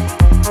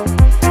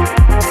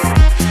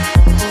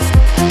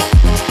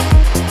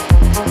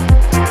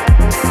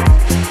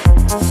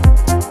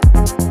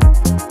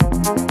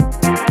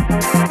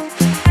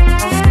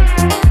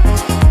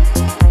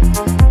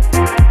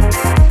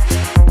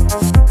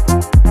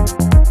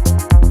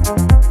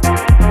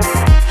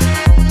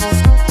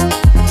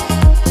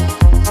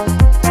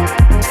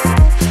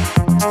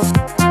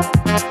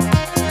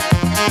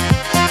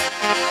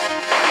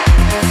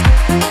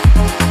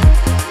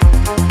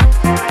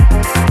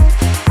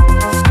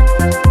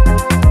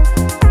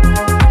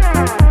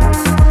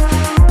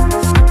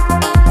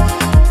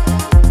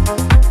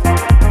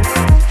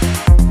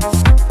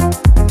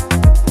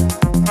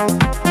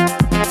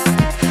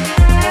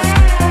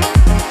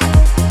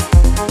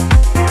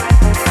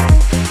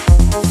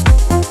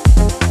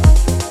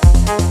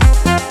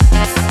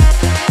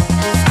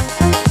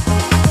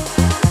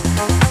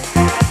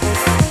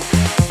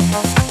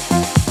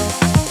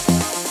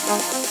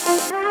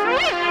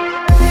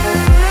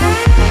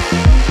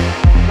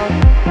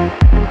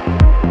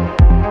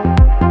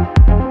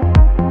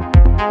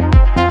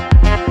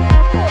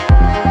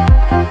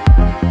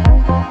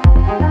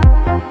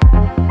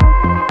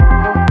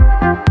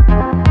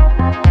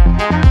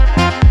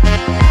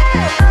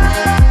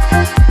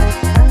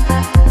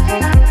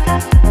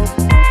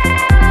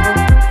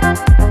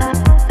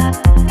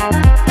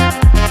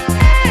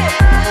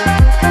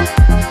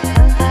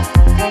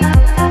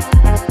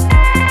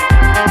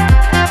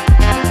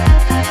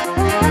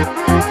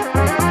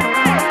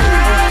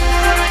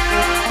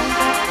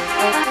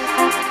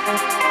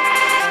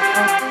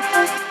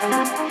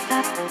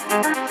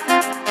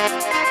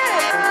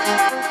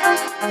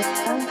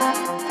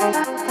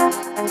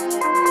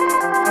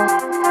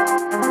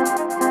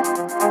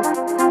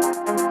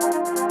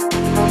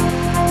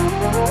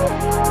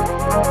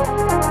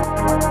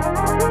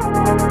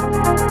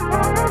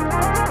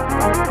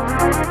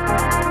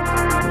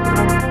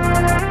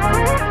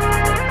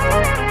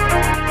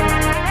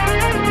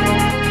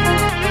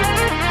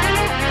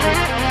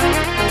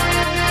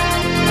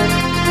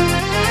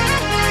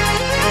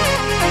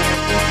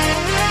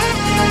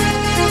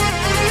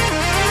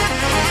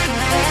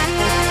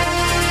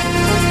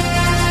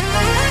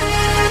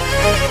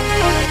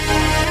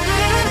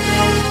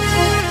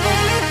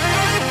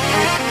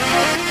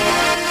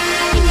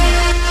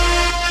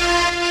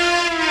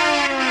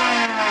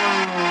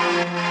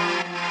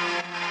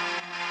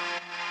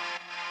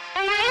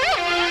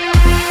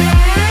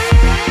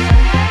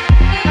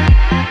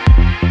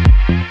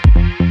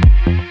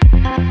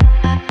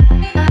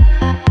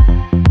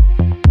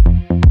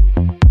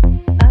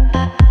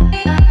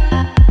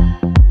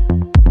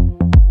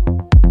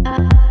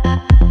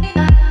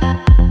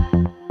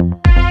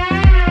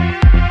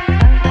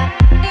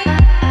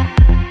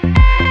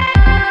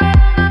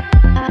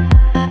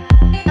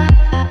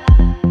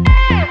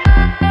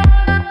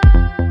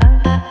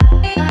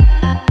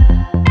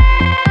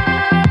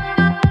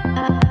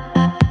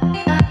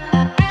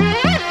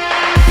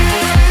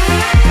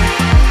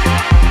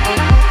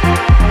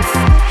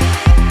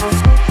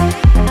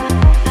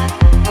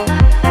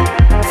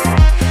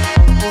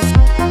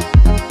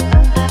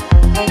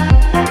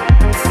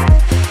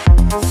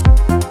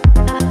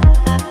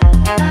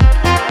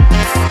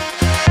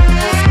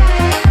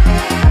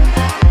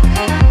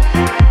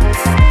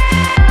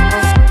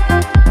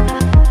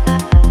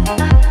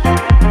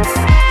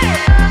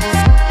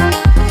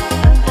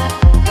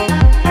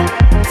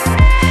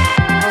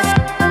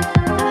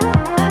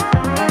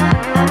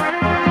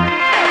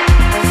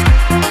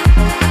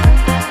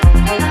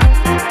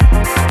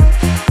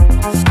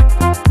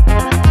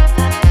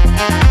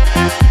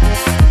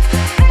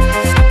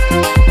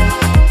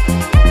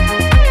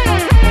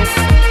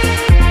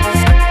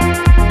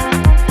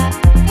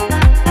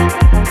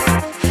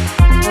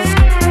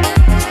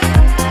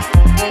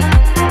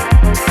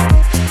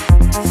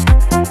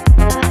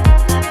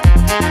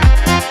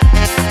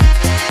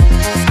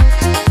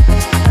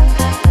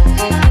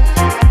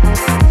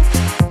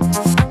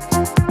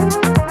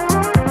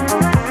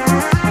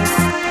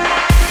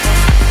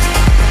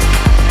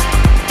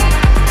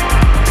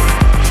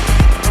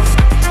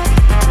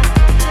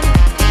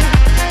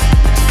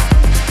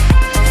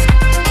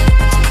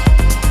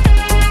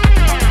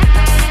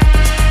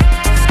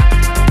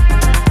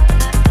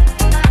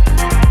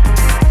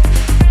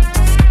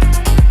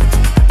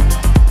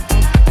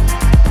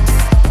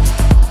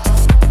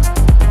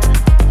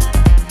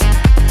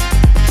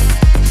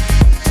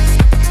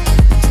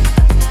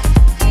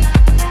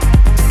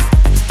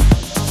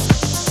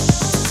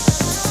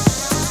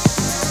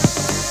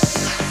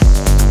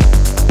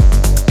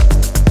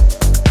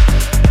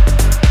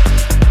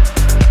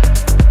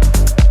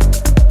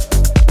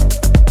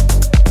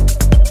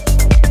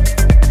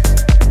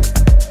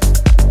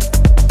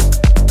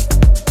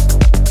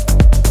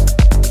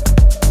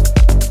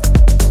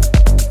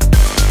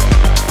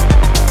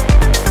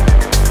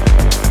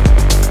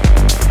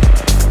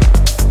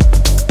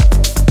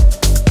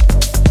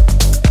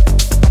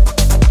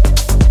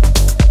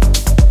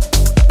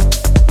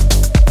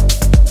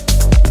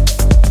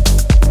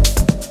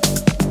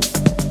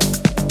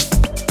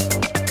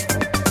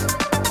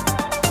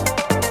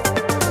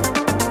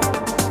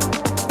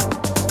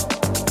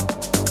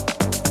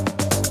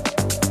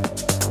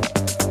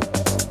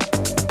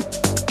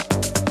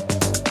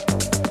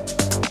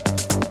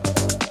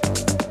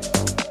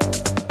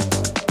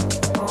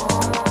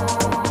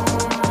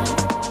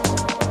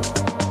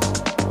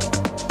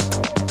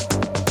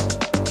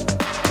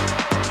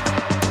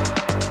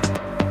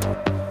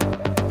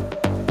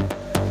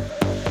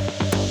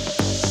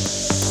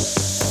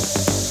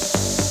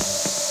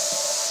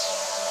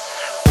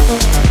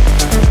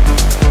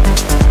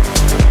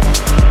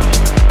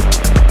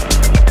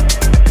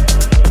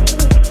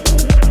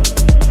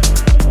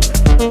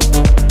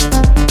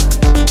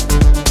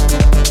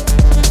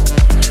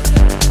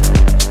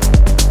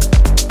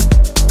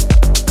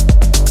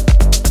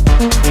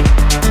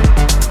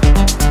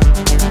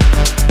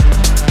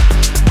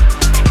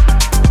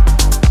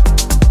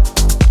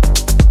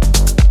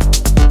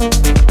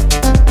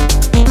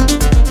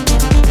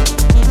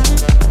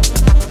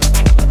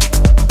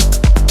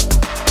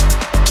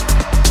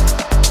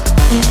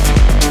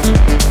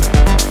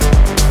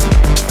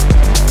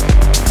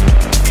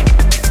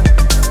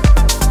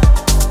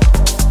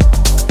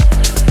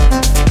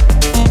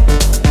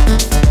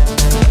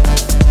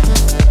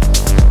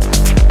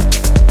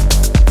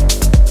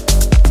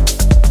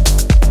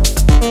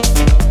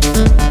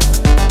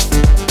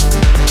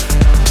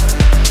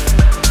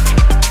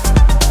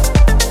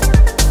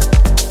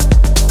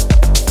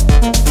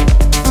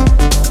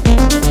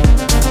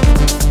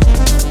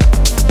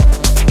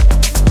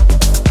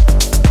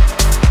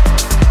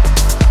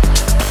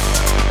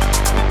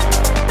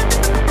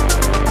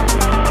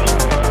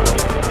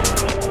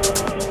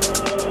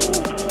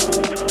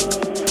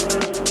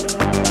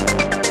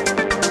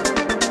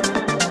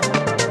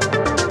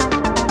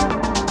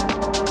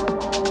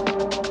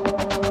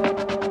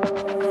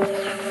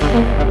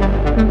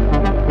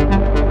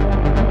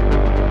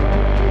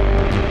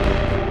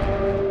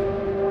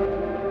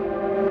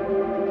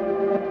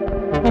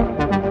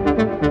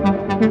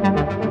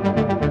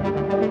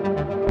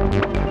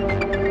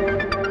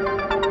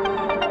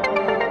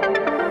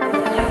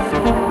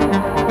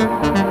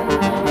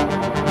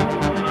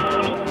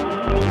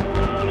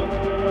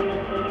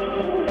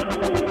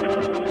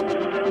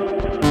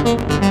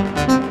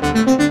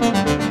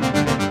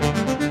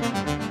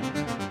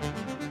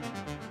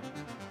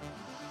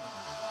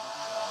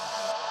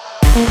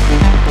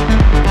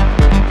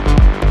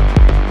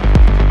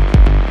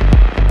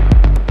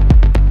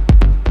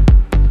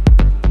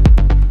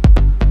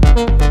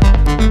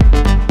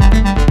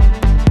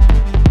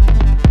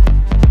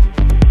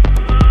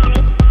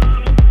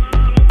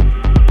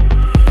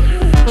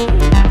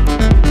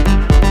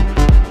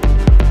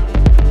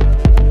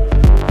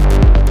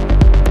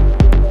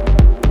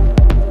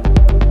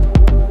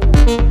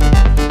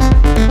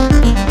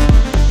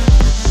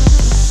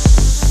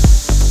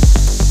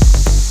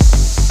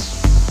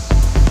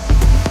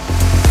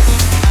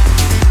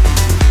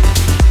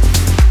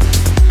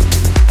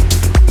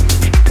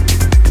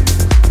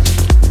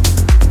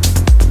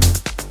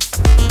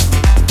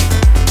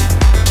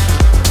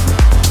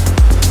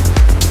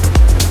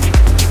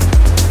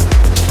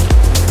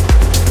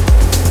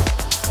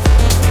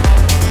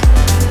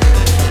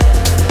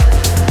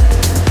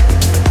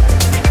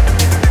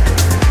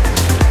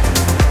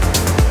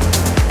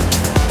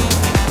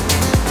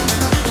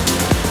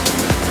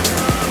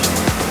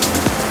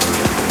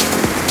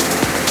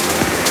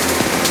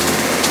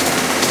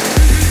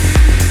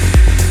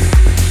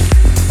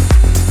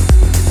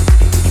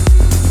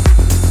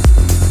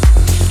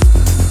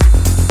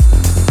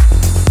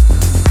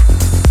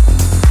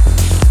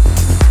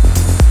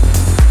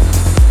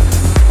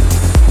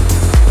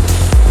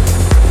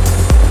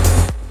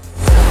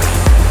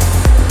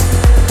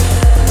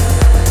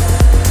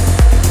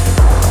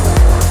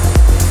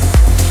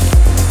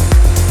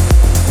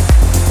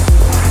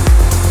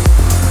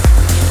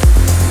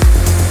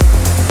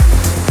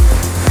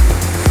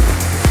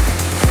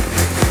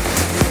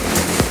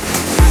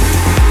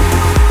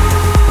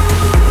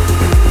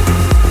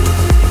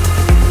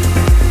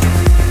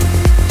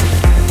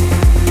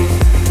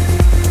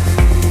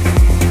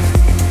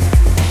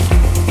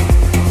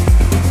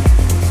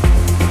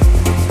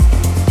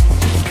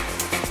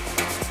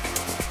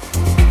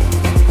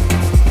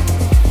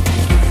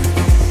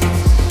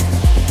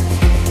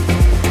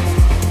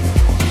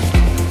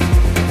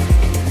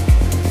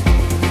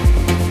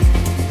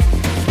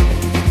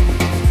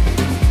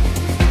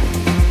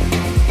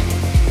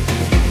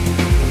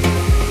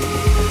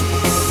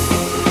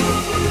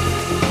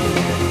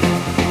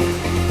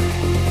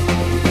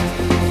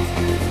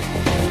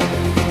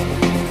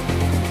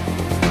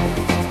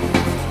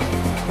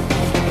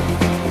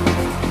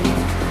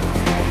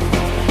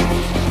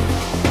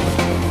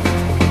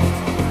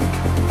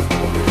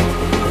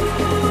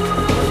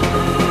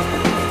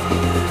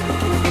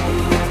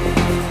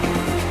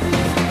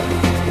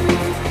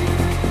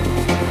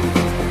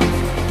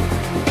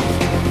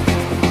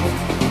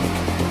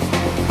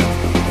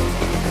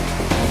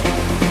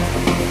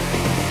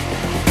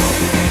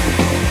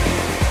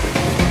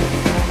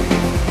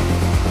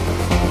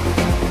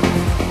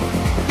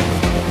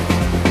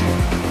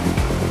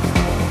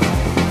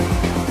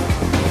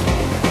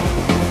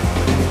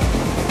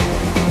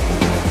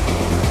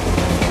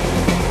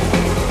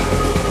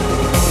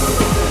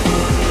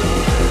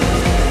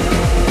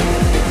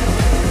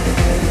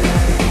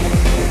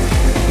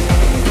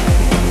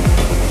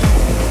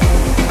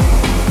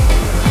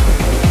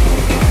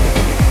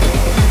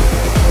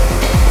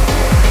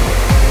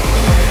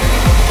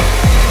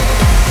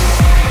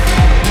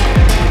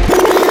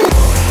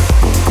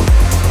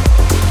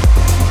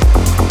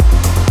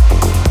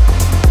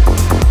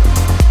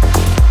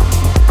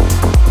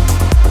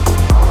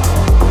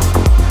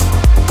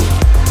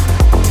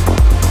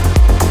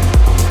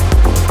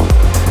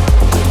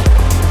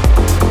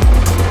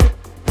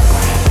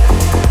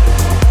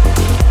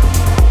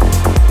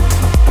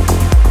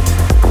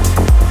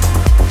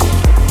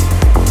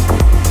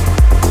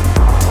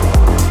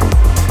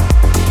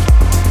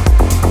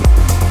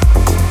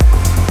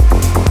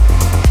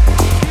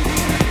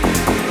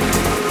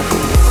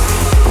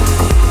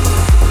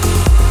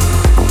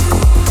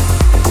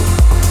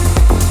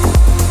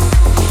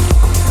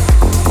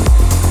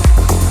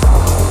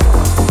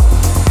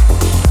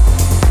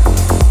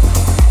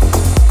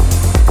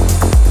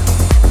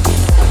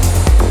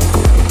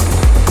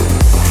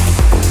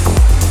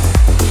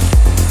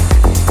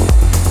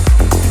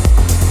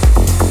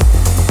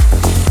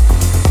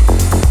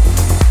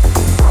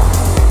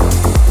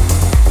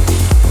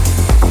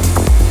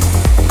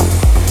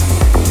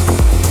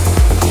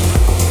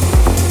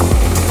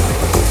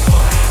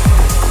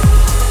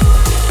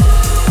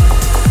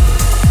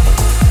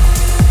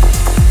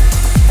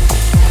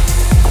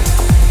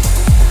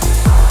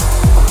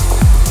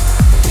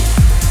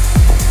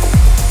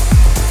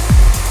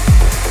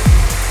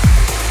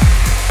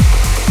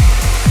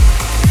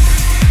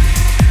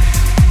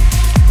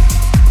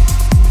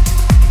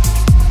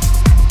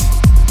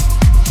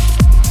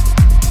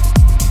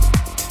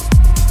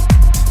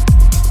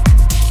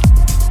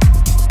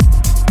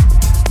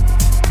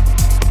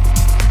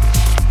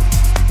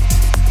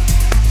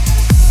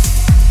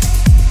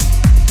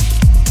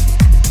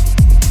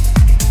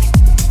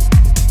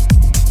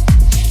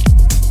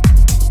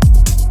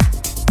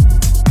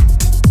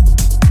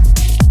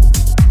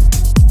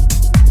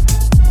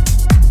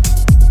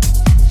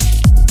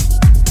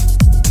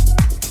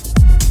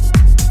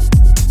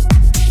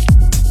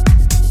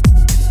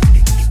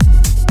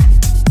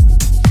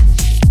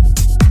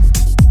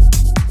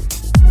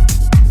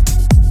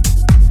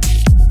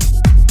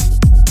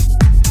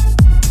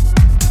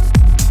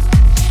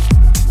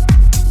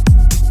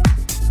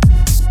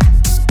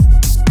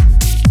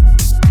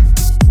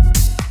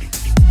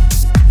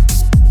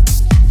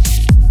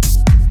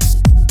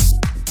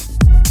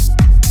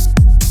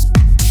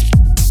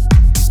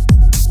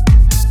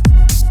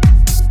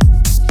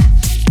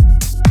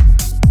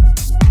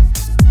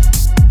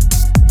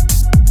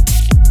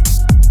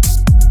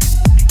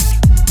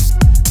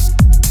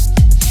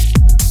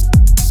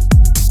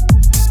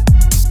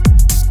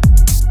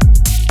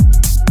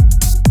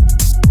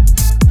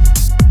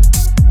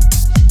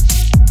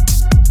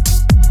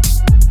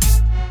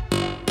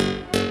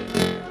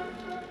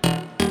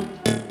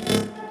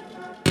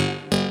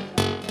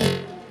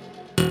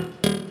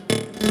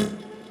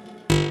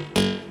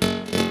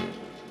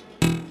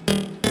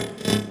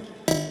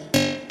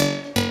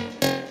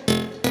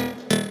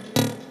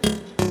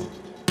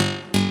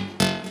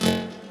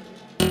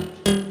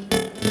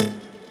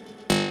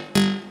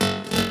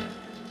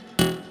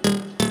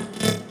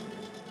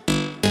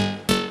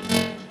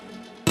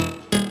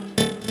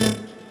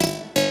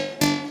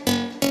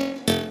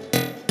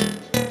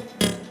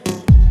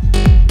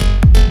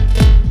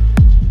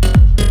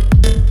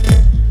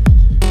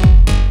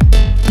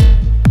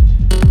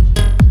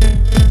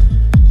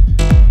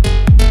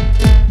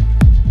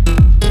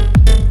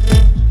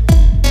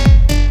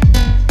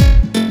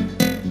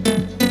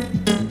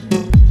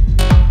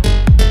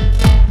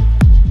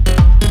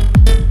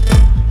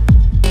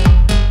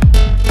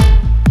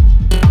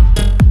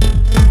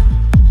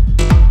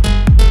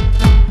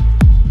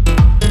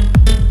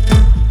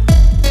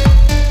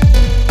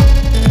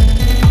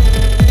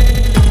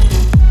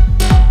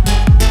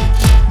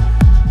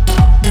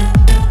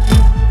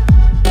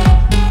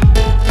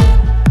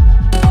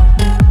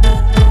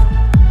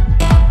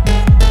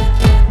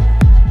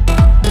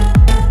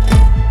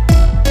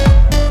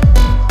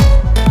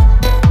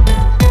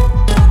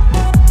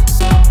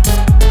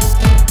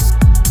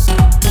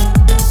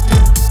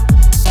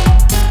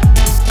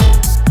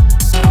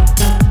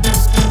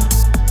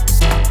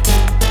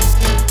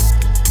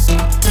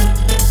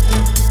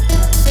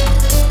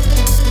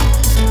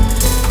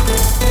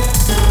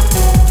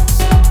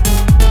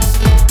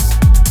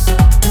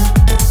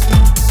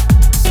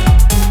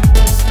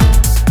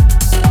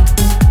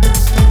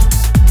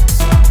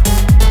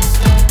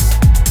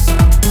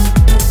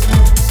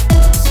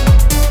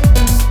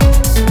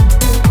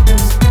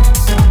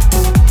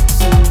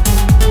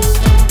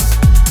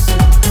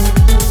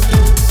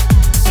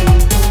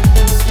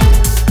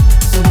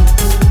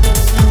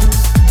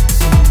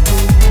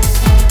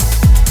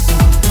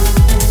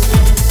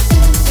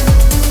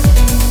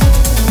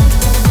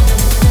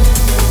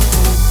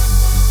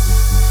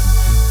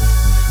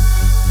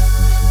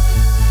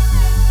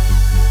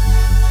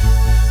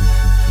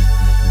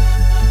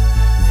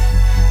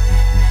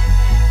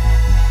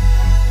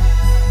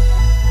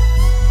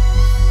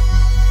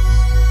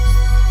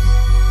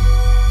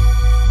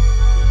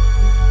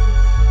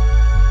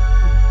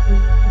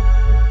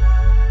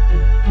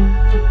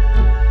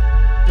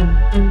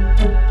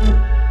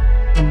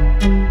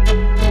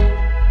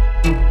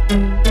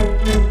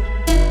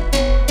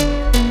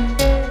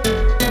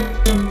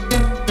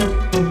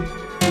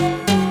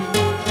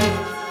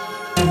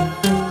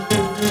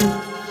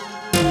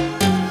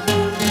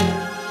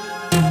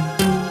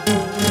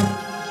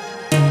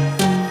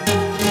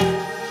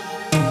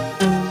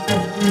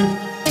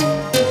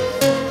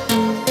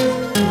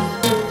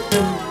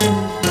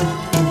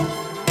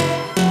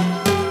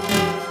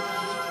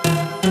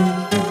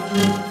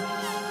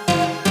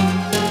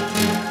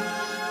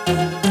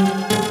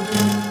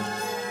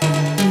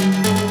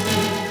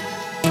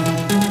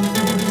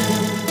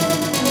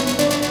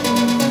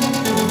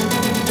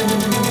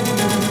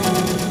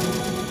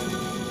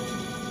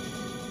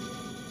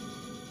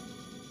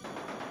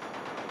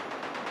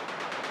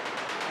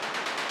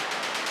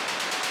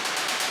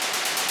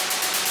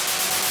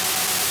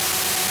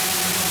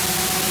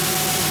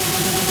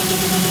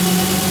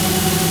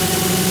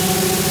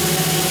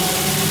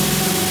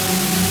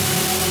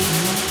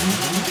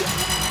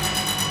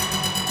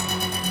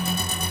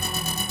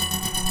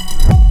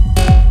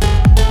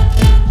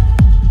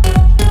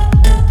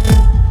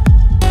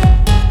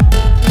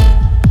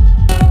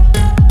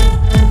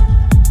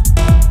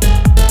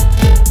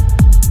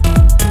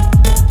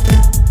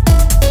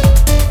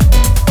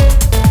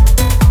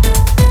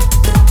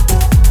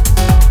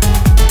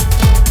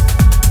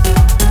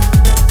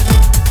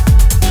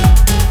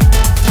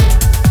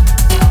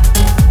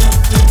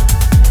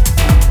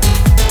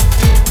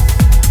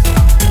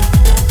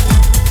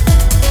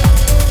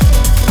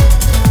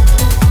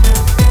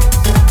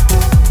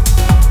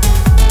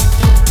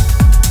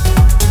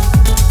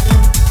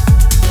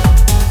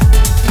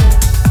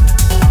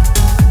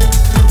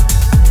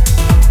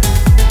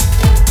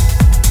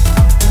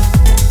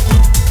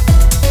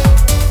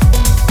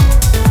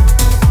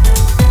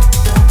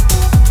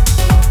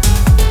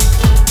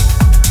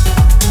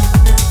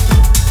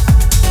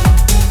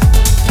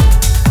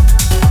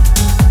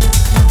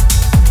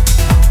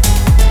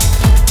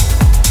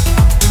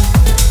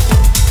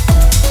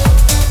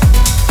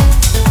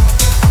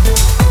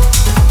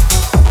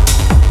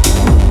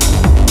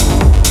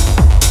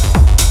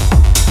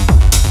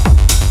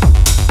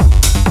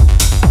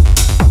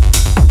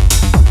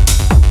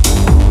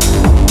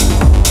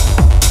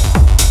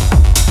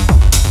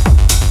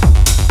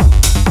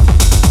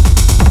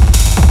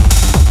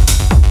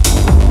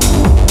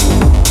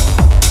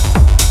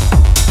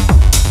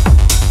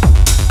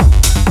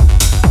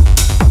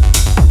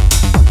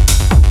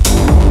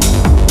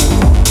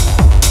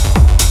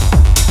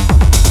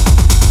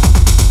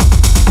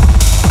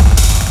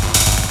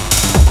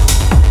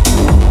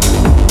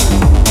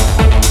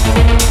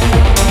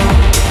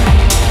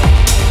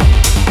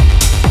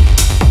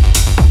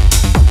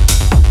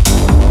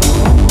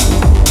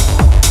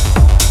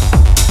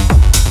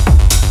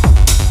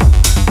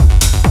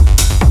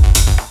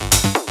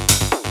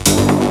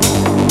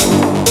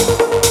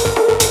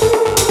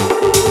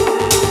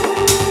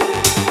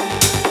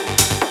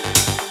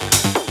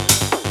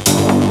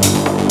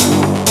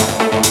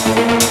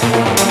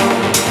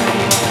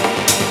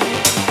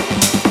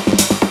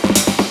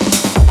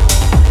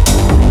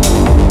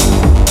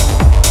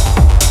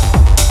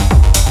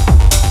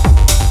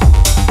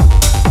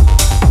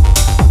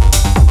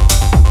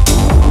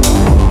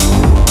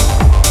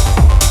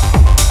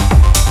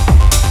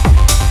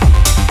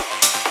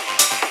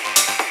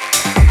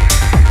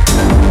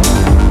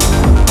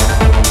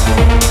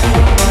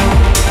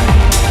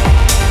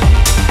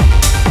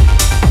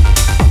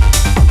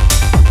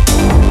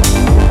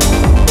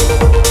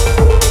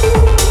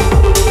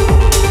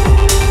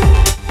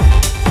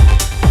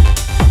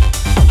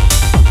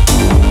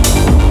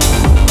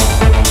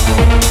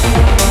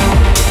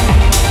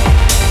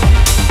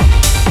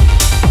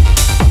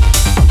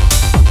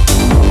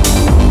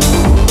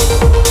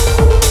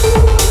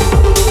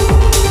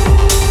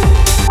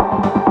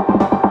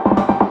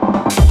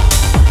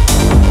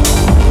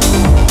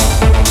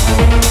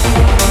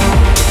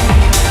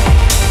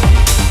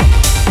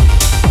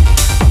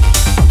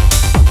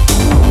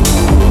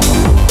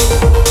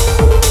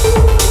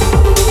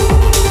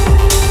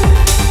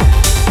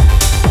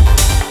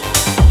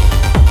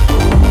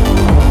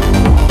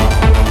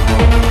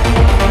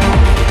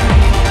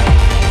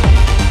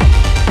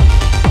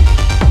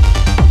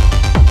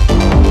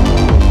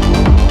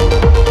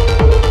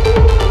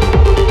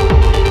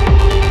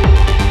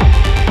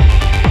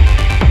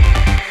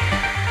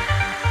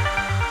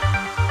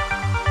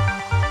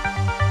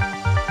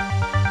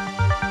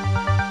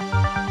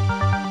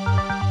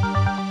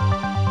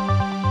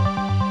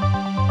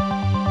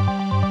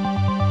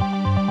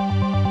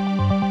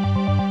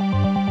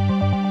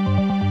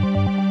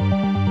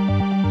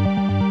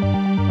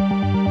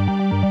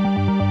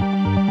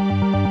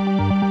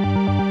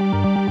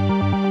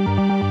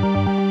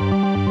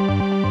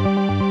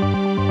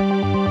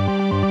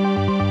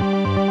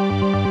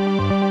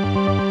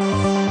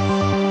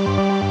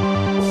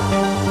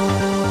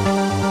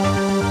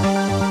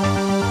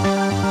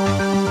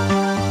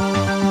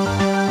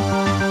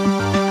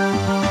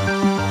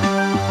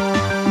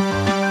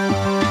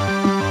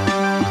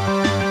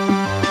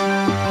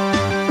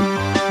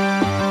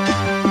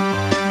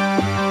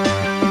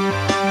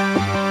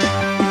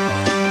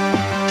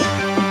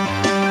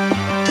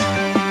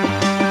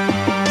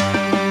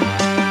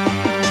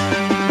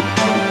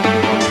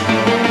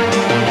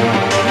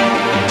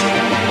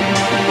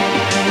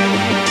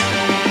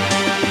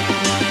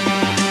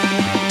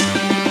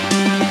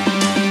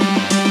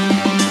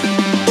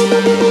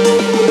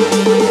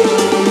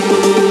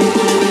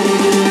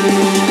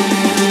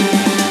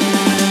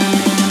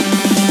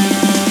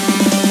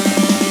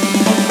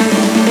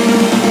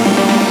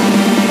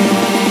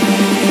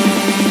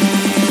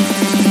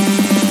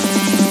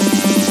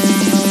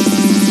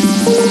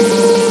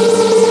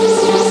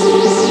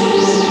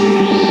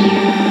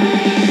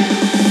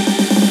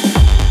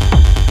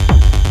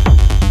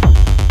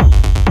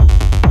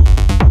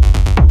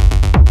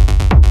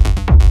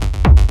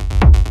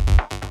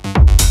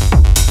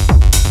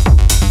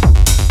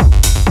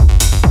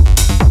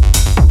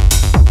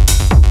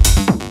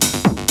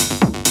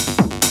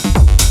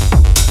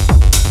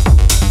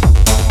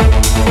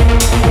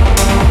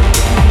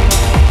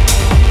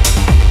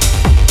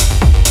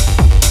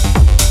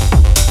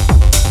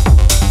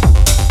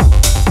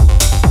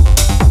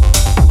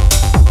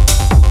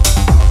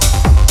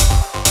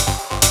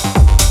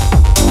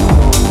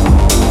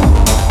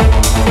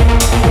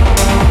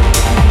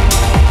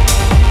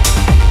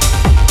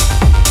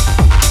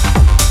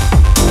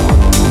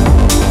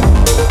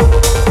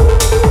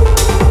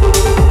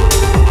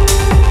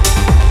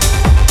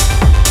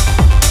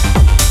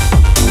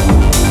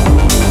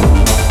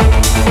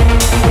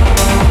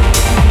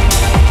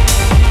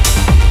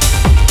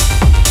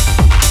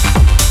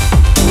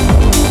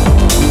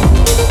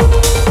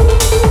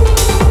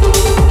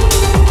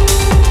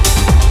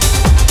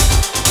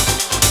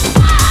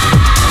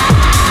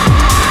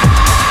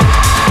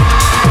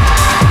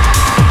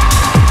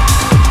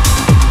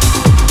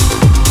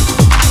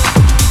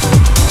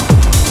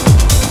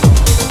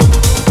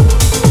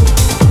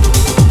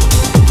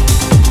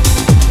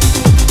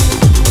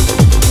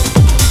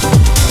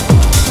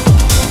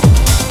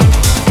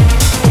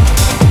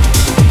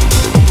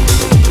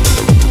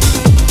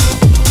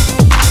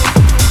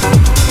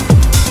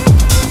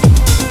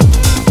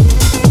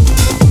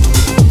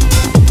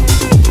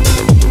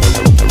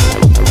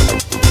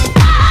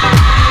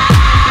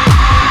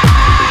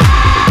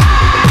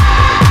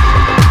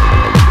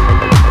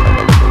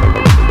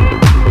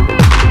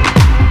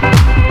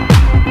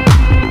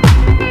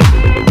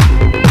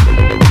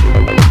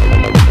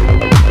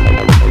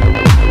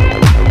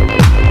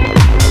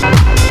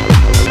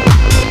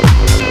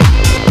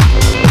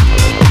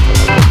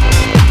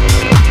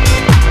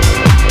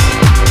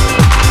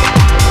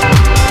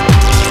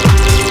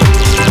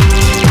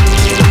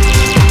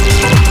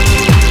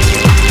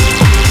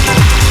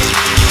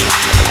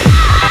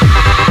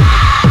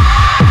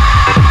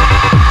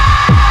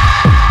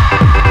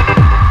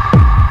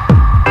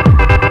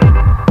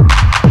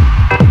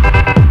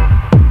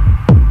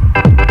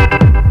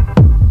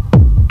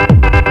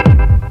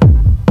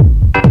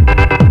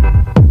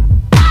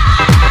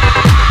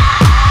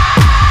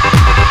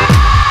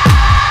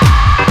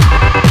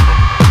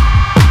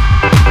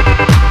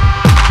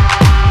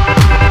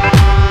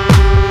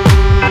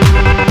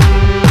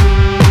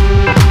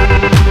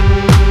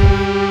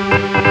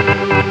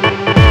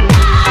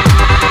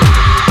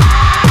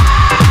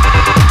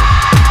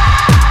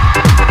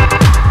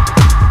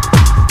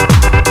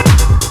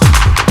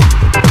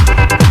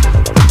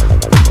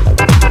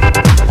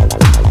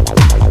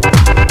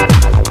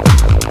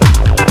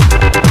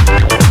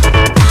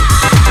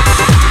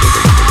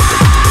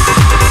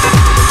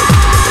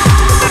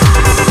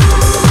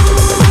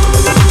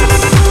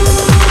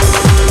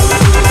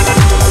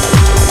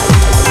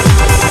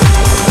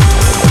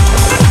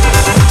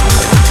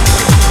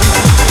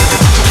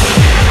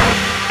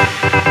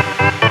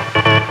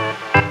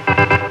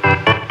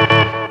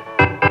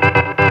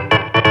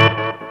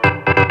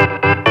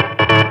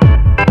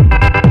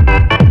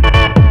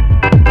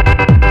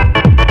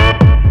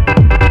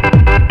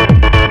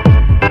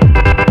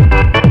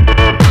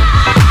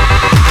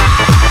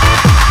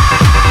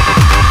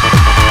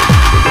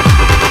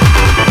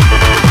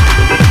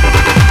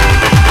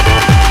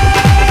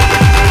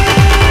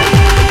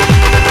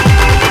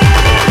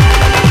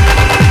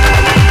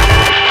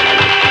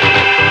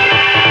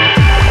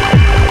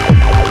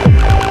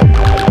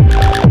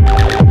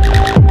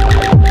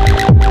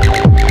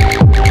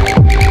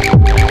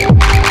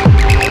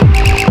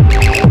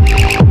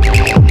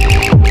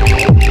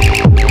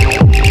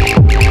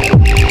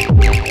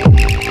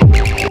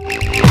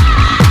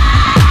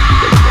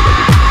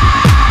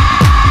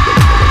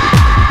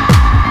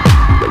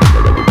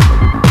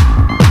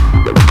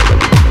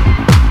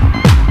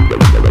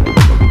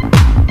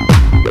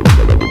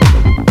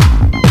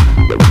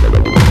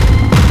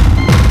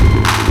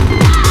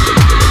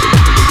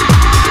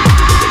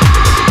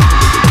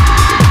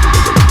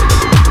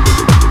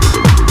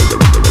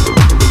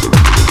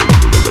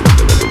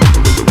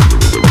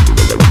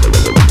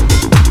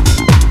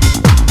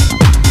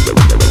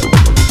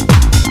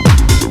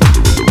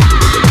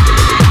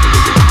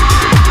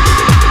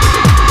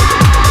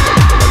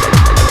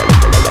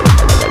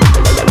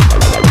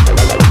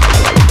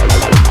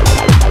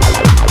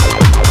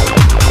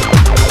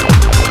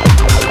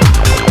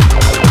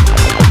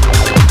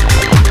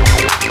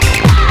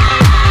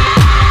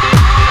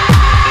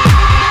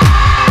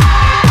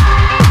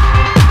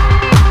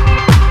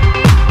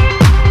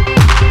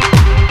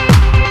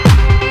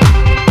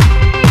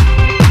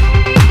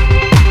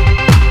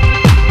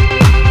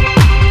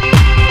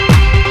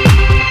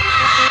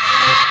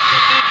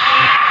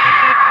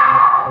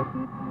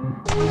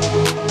 Roxanne.